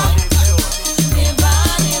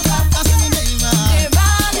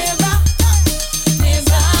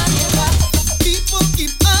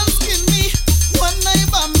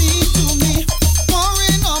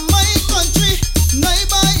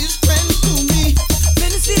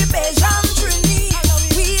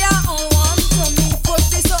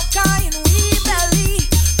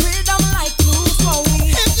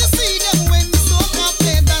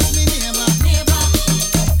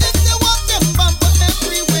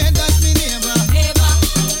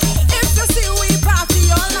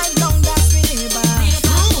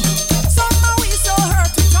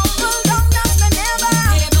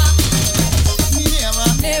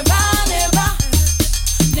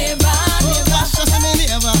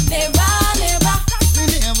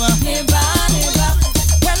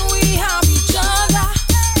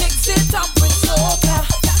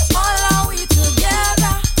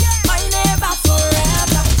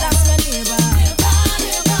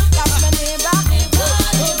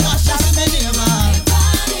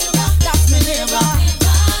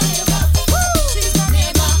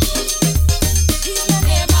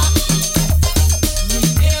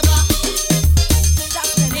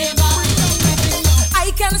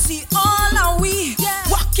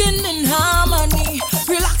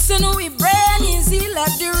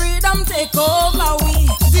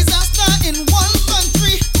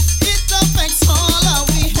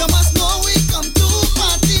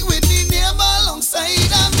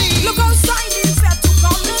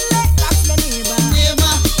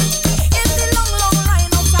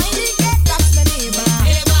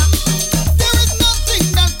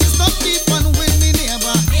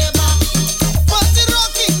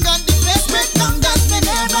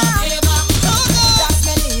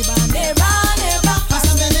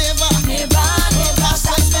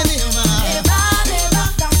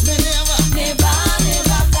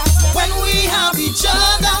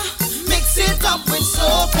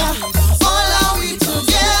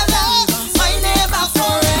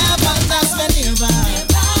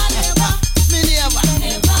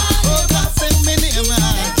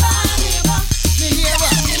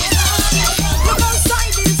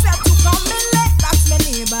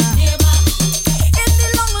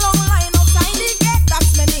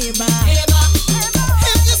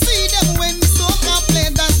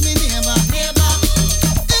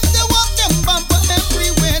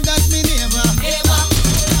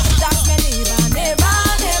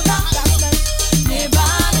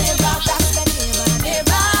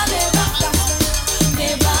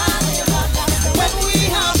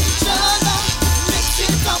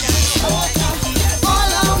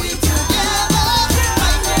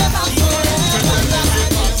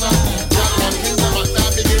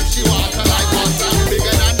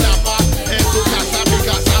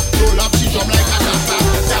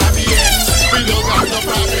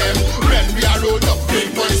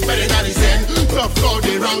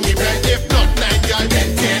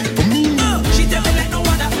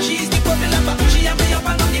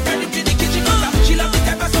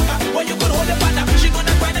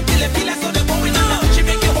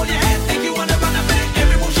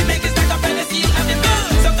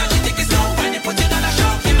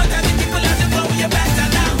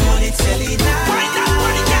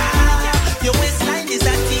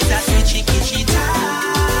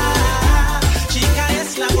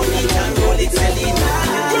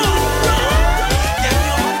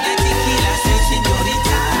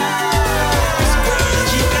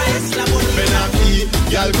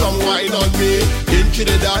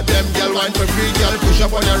 Trinidad, them girl wine for free, girl push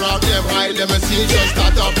up on your rock, them high, them a see, just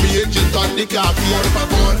start up me engine, turn the car, por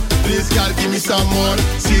favor, please girl give me some more,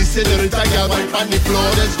 see senorita girl wine on the floor,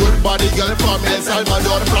 there's good body girl from El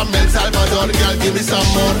Salvador, girl give me some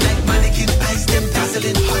more. Like mannequin eyes, them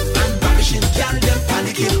dazzling, hot and ravishing, girl them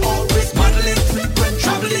panicking, always modeling, frequent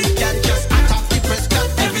traveling, girl just act off the press, got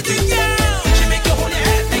everything, yeah. She make you hold your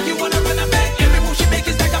head, make you wanna run a bed, every move she make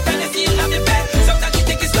is like a fantasy, love your bed, sometimes she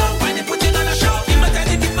take it slow, wine and put it on a show, imagine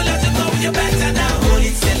the people as you go, you better now, hold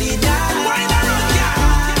it Selena, wine around,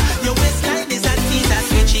 yeah, your waistline is a teaser,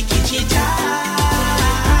 sweet chiqui chicha,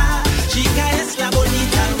 chica es la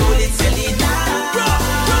bonita, hold it Selena,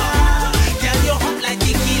 girl you're hot like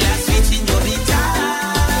tequila, sweet señorita,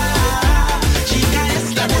 chica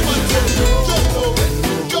es la bonita.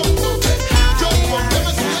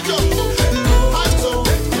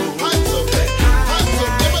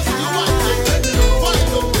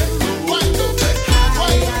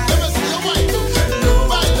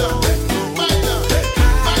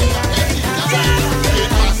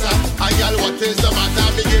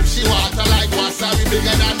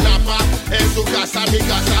 tassa, me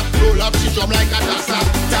gassa. Roll up, she jump like a tassa.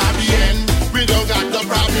 Tabien, we don't got the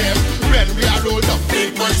problem. When we are rolled up,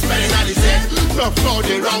 big money spending on the cent. Rough crowd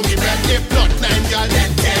around the bed, if not 9 girl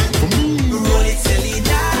then 10. Roll it till it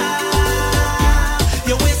down.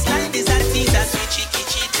 Your waistline is a teaser, sweet chiqui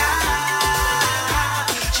chica.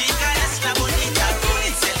 Chica es la bonita, roll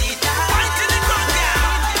it till it down. Right to the ground, girl.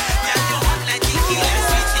 Yeah, you hot like tequila,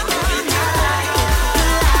 sweet señorita.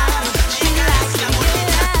 Chica es la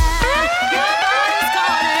bonita.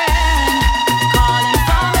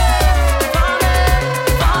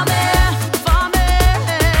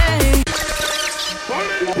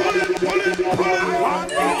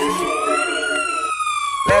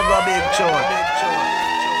 Let go big chore.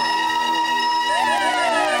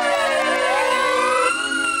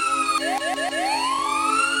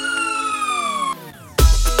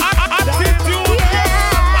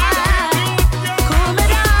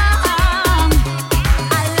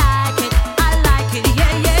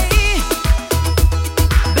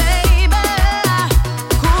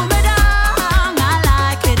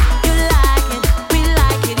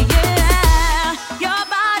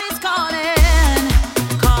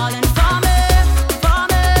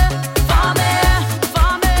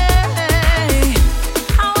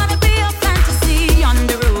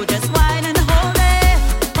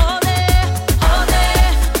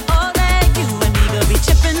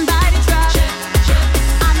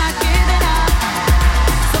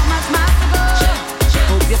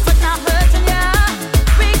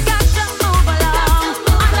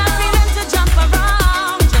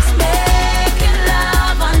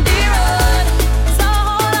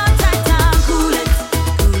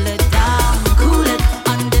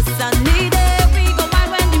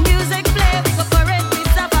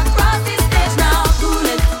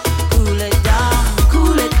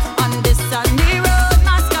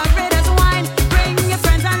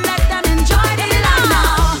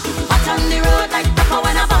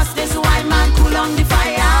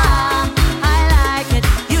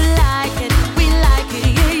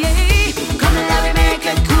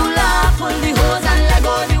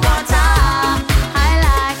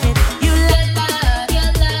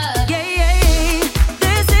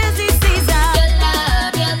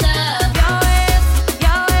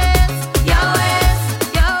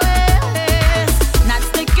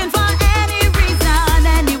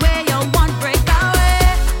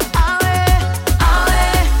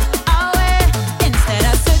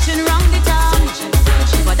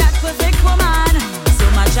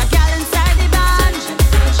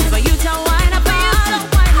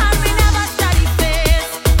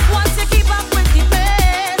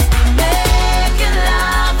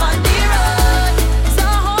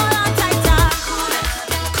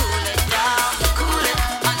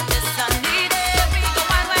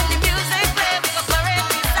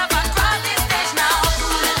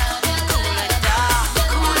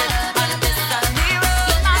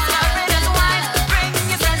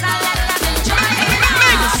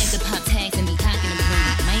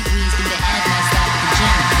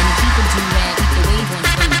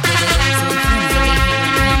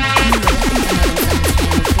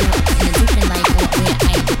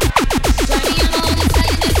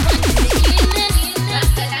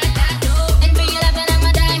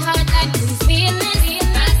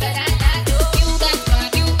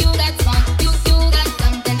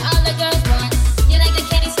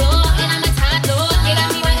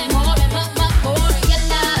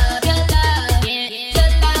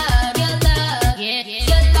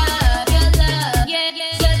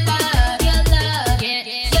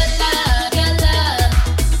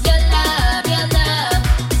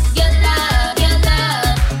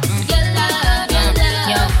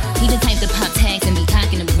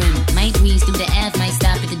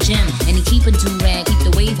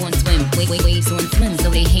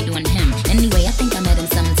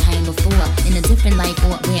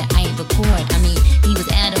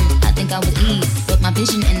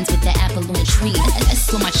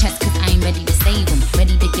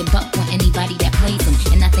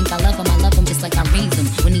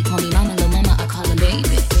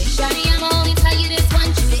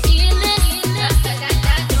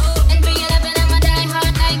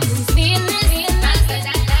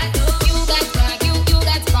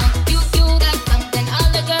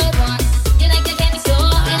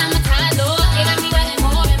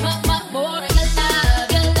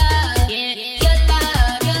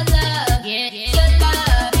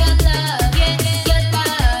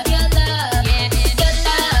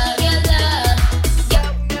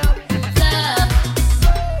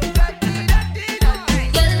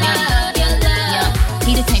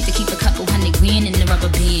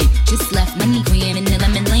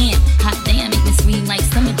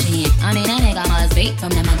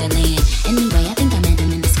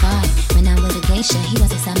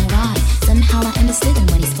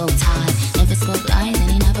 bow tie. Never spoke lies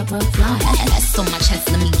and he never broke flies. That's so much chest,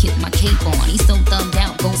 let me get my cape on. He's so thumbed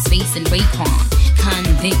out, ghost face and Raycon.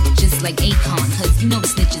 Convict, just like Akon, cause you know the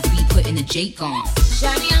snitches be putting a Jake on.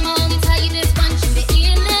 Shawty, I'ma only tell you this one, you the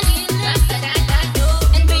illness.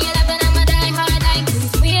 And bring it up and I'ma die hard like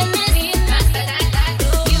Bruce Willis.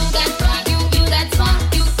 You got fun, you got fun,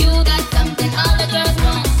 you got something all the girls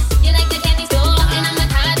want. You like the candy store and I'm the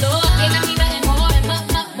high door. You got me wanting more and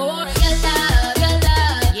more. Your love,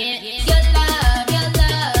 yeah. Your love, yeah. Your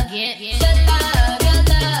love, yeah. Your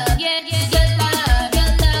love, yeah. Your love,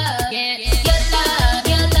 yeah. Your love,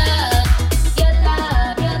 your love. Your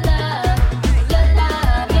love, your love. Your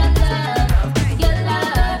love, your love. Your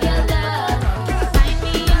love, your love. Find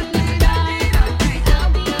me on the night, I'll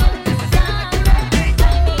be on the sun.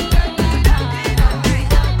 Find me on the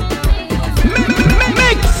night,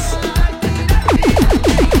 Mix.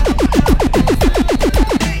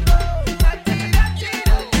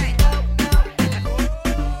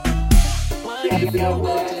 What if your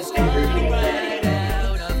world just come right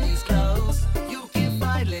out of these clothes? You can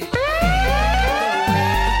finally feel the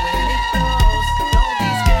way when it goes. Don't be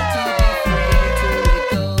scared to be free to let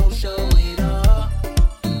go, show it all.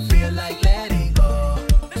 Feel like letting go.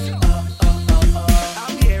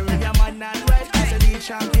 I'm hearing your man and wife as a lead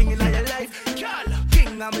champion in your life. Girl,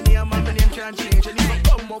 king, I'm a name can't change. And if you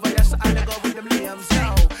come over here, so I'll go with them names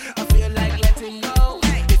now. I feel like letting go.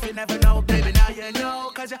 If you never know, baby, now you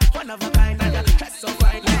know. Cause you're one of a kind and you're dressed so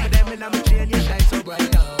bright. Look at them and I'm a chain, you shine so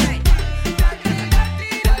bright now.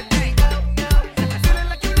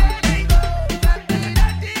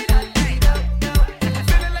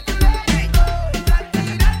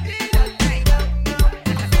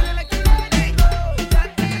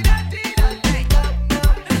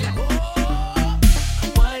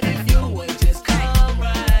 What if you would just come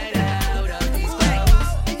right out of these clothes?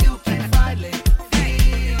 You can finally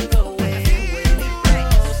feel the way when it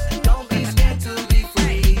goes. Don't be scared to be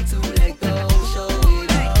free to let go, show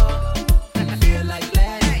it all. Feel like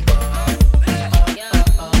letting go. Hey yo,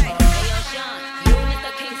 Sean, you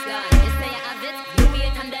Mr. Kingston. You say you're avid, you be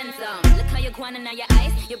a condenser. Look how you're going and now you're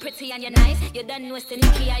ice. You're pretty and you're nice. You're done with the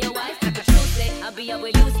Nikki and your wife. But you say, I'll be up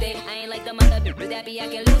where you stay. I ain't like the mother bitch that be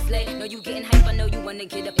acting loosely. No, you getting hype, I know you wanna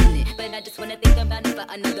get up in it. But I just wanna think about it for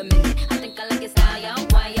another minute. I think I like your style, yo.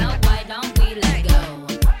 Why don't we let go?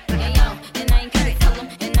 Hey yo, and I ain't gotta tell them,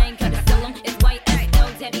 and I ain't gotta sell them. It's white SL,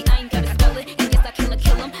 Debbie, I ain't gotta spell it. And yes, I kill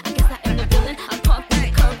them. I guess I am the villain. I park on the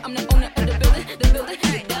curb, I'm the owner of the building. You're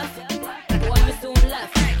deaf, boy, you're soon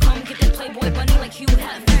left. Come get the Playboy bunny like you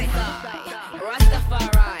have.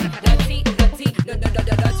 Rastafari, dirty.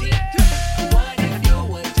 What if you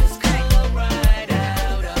would just come right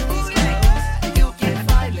out of these clothes? You can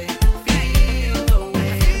finally feel the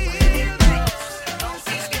way when it goes. Don't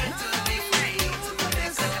be scared to be free to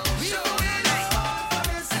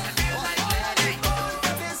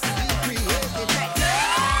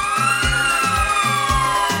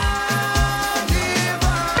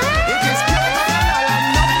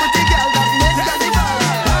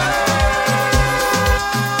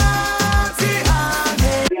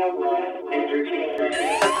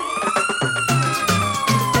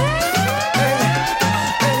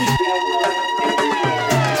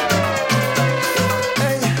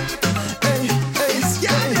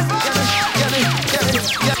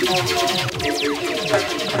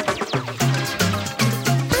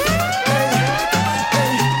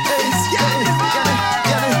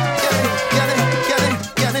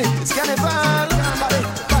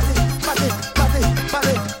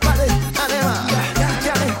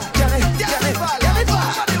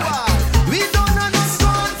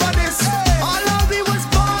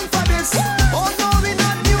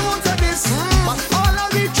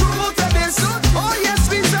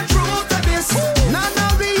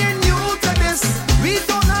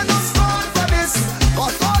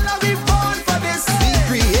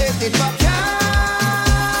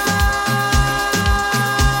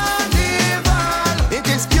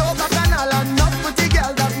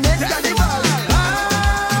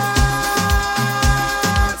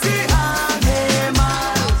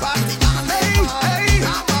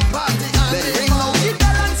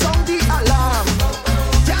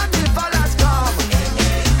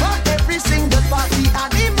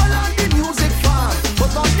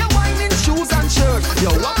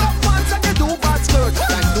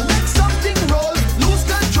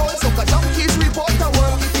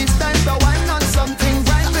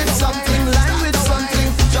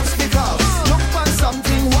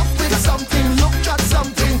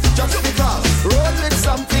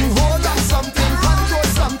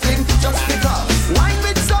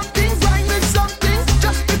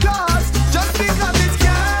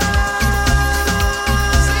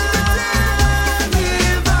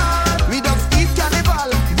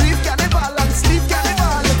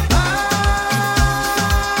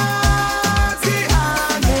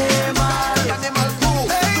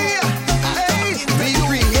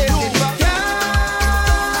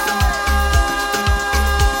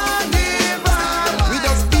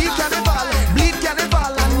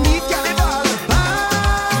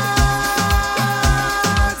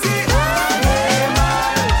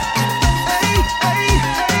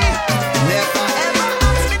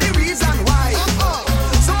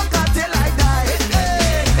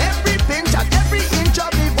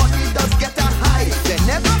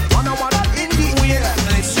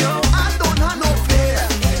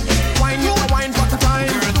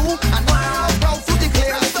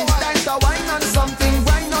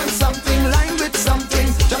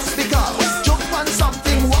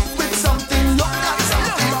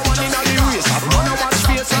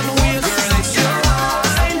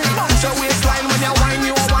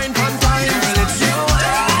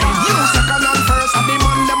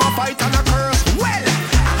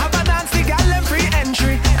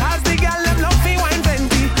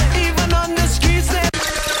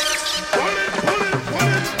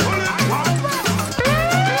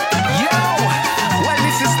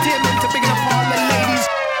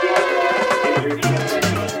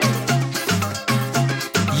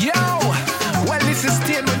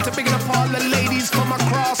entertainment to picking up all the ladies from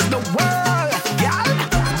across the world. Gal,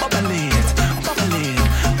 bubble it, bubble it,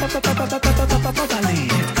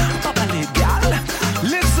 bubble it, gal.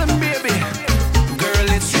 Listen, baby, girl,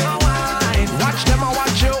 it's your wine. Watch them, I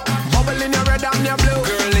watch you, bubble in your red and your blue.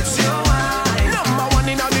 Girl, it's your wine. Number one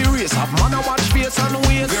in all the race, have man, I watch face and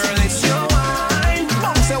waist. Girl, it's your wine.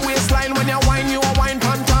 Bounce your waistline when you wine, you a wine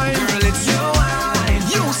pan time. Girl, it's your wine.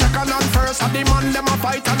 You second and first, have the man them a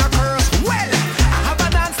fight and a curse. Well, I have a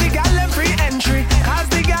dance, the gal them free entry, cause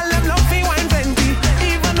the gal them love fi wine plenty.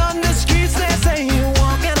 Even on the streets they say you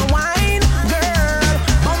walk and a wine. Girl,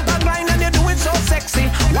 bump and grind and you do it so sexy.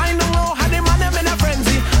 Wine don't know how the man them in a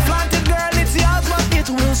frenzy. Flaunted girl, it's yours but it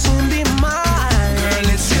will soon be mine. Girl,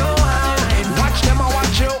 it's your wine. Watch them, I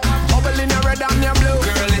watch you, bubble in your red and your blue.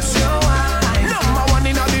 Girl, it's your wine. Number one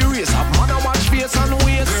in all the race, have man a watch face and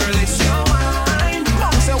waist. Girl, it's your wine.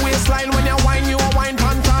 Bounce your waistline when you wine, you a wine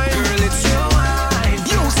pan time. Girl, it's your wine.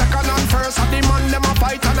 You second and first, have the man them a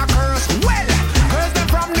fight and a curse. Well, girls them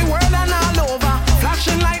from the world and all over,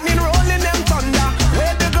 flashing lightning, rolling them thunder.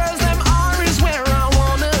 Where the girls them are is where I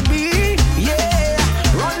wanna be. Yeah,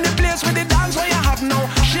 run the place with the dance where you have no.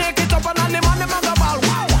 Shake it up and all the man them a go ball.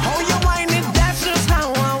 Wow, how you whine it, that's just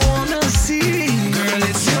how I wanna see. Girl,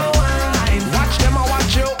 it's your wine. Watch them, I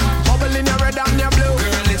watch you, bubble in your red and your blue.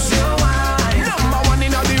 Girl, it's your wine. Number one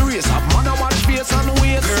in all the race, have man a watch face and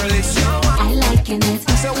waist. Girl, it's your wine. I liking it.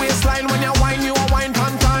 It's a waistline when you wine, you a wine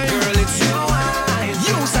pan time. Girl, it's your wine.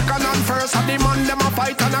 You second and first, have the man them a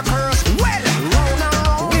fight and a curse. Well, round and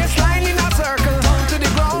round, waistline in a circle, down to the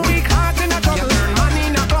ground, weak heart in a trouble. You turn man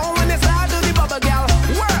in a clown when they start to the bubble girl.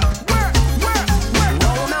 Work, work, work, work.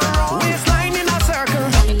 Round and round, waistline in a circle,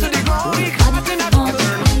 down to the ground, weak heart in a trouble.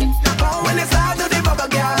 Turn a clown when they start to the bubble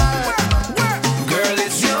girl. Work, work. Girl,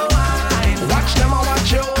 it's your wine. Watch them, I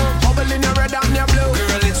watch you, bubble in your red and your blue.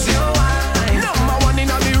 Girl, it's your wine. Number one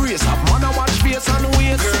in all the race, have man a watch face and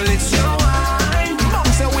waist. Girl, it's your wine.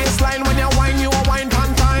 Bounce your waistline when you wine, you a wine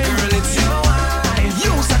pan time. Girl, it's your wine.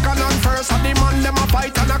 You second and first, have the man them a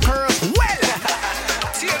fight and a curse. Well,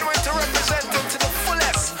 TN went to represent them to the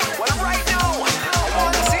fullest. Well, right now, I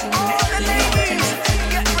wanna see all the ladies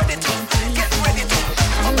get ready to, bubble it,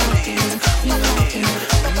 bubble it,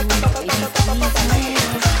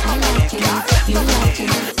 You like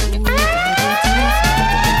it.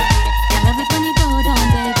 I love it when you go down,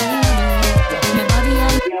 baby. My body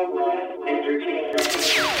and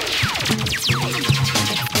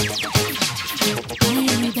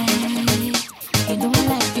baby, you know I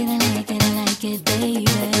like it, I like it, I like it, baby.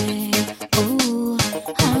 Ooh,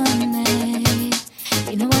 honey,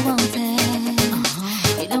 you know I want it.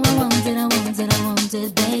 You know I want it, I want it, I want it,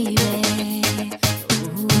 baby.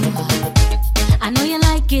 Ooh, I know you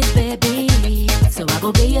like it, baby. So I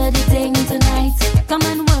go pay you the thing tonight. Come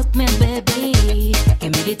and work me, baby.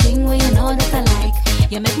 Give me the thing where you know that I like.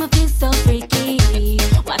 You make me feel so freaky.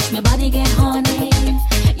 Watch my body get horny.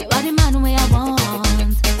 You are the man where I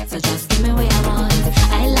want. So just give me where I want.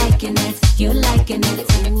 I liking it, you liking it.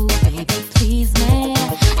 Ooh, baby, please me.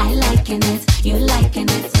 I liking it, you liking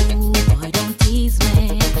it. Ooh, boy, don't tease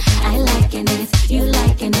me. I liking it, you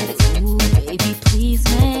liking it. Ooh, baby, please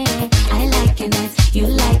me. I liking it, you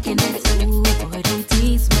liking it. Ooh, boy, don't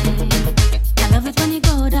tease me. I love it when you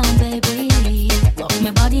go down, baby. Walk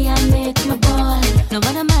my body and make my ball. No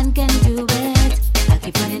other man can do it. I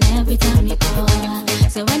keep running every time you call.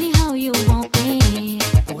 So anyhow you want me,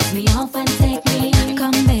 pose me off and take me.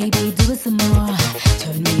 Come, baby, do it some more.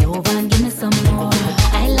 Turn me over and give me some more.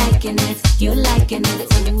 I liking it, you liking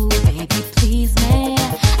it. Ooh, baby, please me.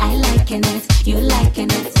 I liking it, you liking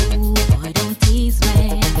it. Ooh, boy, don't tease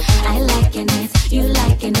me. I liking it, you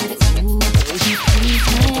liking it. Ooh, baby, please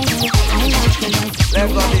me. I liking it, you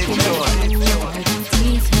liking it. Ooh, boy, don't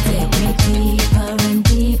tease me. Take me deeper and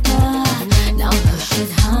deeper. Now push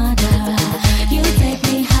it harder. You take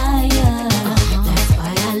me higher. That's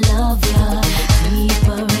why I love you.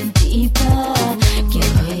 Deeper and deeper.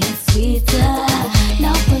 Give me it sweeter.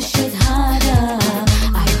 Now push it harder.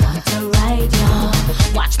 I want to ride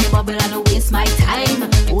you. Watch me bubble and don't waste my time.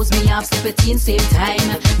 Pose me off, sip it in same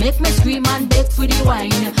time. Make me scream and beg for the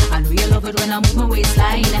wine. And real love it when I move my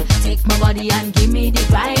waistline. Take my body and give me the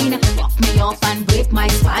grind. Rock me off and break my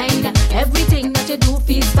spine. Everything that you do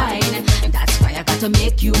feels fine. That's why I got to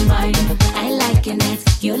make you mine. I liking it,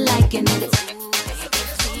 you liking it.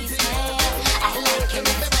 I liking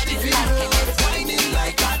it, you liking it. Whining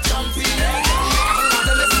like a champion.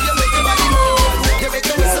 Let me see you make your body move. You make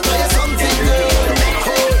me whistle for you something good.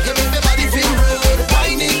 Oh, you make me body feel good.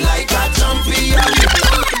 Whining like a champion.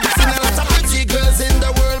 Seen a lot of pretty girls in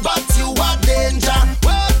the world, but you are danger.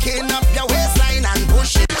 Working up your waistline and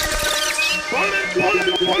push it.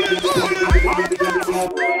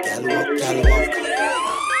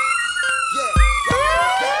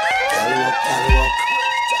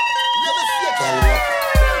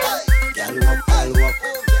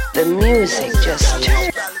 The music just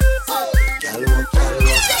turned.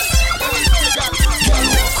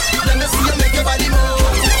 Let me see you make your body move.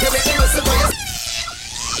 You make me whistle for you.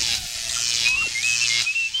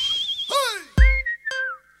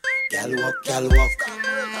 Gal walk, gal walk. Gal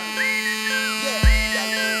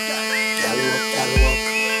walk, gal walk.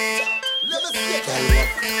 Let me see you gal walk.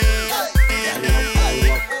 Gal walk, gal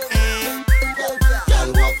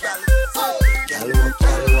walk. Gal walk,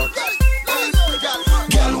 gal walk, gal walk.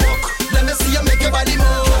 Gal walk. Let me see you make your body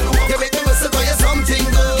move. You make me whistle for you something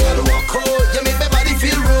good. Gal walk, oh, you make my body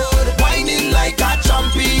feel rude. Whining like a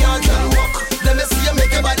champion. Gal walk. Let me see you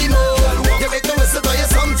make your body move. You make me whistle for you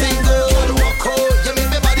something good. Gal walk, oh, you make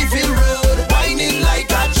my body feel rude. Whining like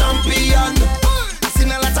a champion. I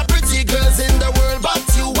seen a lot of pretty girls in the world, but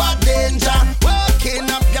you are danger. Working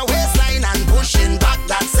up your waistline and pushing back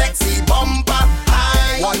that sexy bumper.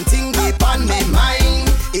 One thing deep on my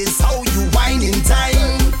mind is how you whine in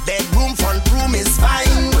time. Bedroom, front room is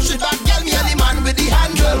fine. Push it back, girl, me and the man with the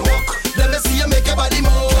handle. Walk. Let me see you make your body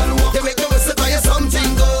move. You make me whistle for you something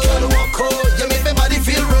good. Walk, oh, you make my body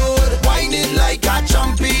feel rude. Whining like a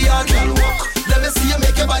champion. Walk. Let me see you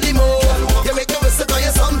make your body move. You make me whistle for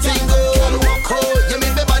you something good. Walk, oh, you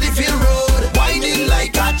make my body feel rude. Whining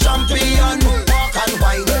like a champion. Walk and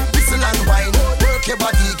whine, whistle and whine. Work your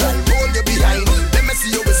body, girl, roll you behind. Let me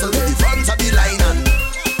see you whistle with the front of the line and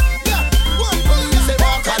say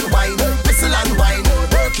walk and whine, whistle and whine.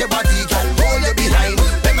 Work your body, girl, roll you behind.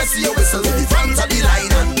 Let me see you whistle with the front of the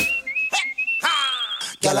line and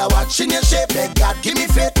girl, I watching your shape, let God give me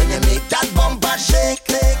faith when you make that bumper shake.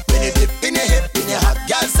 When you dip in your hip, in your hot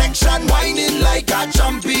girl section, whining like a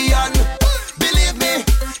champion. Believe me,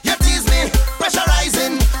 you tease me,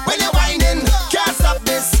 pressurizing when you're whining. Can't stop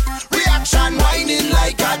this reaction, whining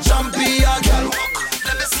like a champion. Girl, walk.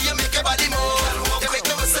 Let me see you make your body move. You make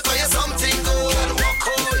me whistle for you something good. Walk,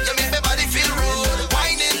 oh, you make my body feel rude.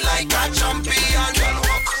 Whining like a champion. Girl,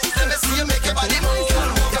 walk. Let me see you make your body move.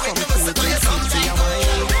 You make me whistle for you something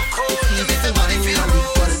good. Walk, oh, you make my body feel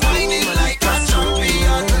rude. Whining like a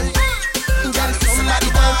champion. Girl, somebody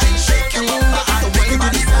wine, shake your bumper and make your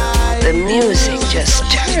body move. The music just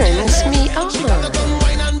turns me on.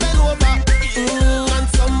 And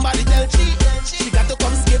somebody tell she got to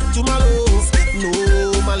come skip to my rose. No,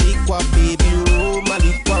 Malikwa baby room,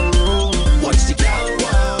 Malikwa room. Watch the gal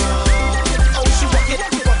walk. Oh, she rock it,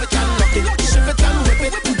 pop it and lock it, ship it and whip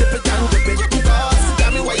it, dip it and whip it. Because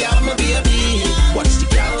tell me why you have my baby. Watch the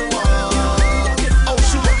gal walk. Oh,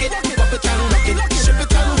 she rock it, pop it and lock it, ship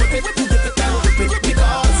it and whip it, dip it and whip it.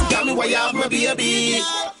 Because tell me why you have my baby.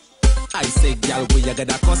 I said, gal, where you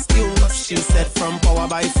get a costume? She said, from Power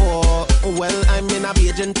by 4. Well, I'm in a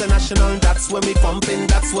Beige International. That's where we pumping,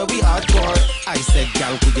 that's where we hardcore. I said,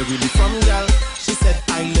 gal, where you really from, gal? She said,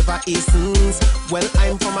 I live at Easons. Well,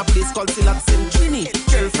 I'm from a place called Silax in Trini.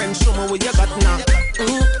 Girlfriend, show me what you got now.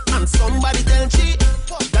 And somebody tell she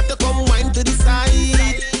got to come wine to the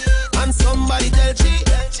side. And somebody tell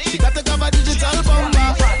she got to cover digital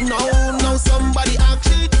bumper. No, somebody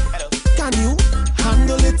actually, can you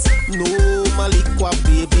handle it? No, Malikwa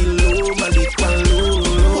baby low, Malikwa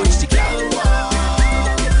low. Watch the gal walk.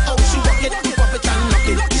 Oh, she rock it, pop it and lock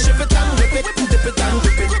it, ship it and whip it, dip it and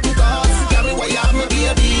whip it. Because tell me why you have my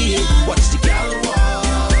baby. Watch the gal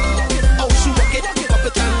walk. Oh, she rock it, pop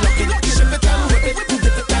it and lock it, ship it and whip it,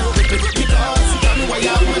 dip it and whip it. Because tell me why you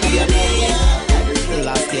have my baby.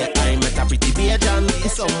 Last year I met a pretty Bajan,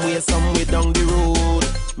 somewhere down the road.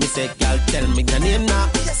 Me said, girl, tell me your name now.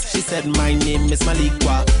 She said, my name is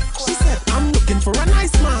Malikwa. She said, I'm looking for a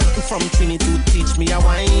nice man from Trini to teach me a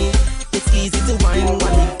wine. It's easy to wine,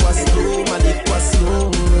 Malikwa slow, Malikwa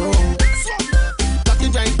slow.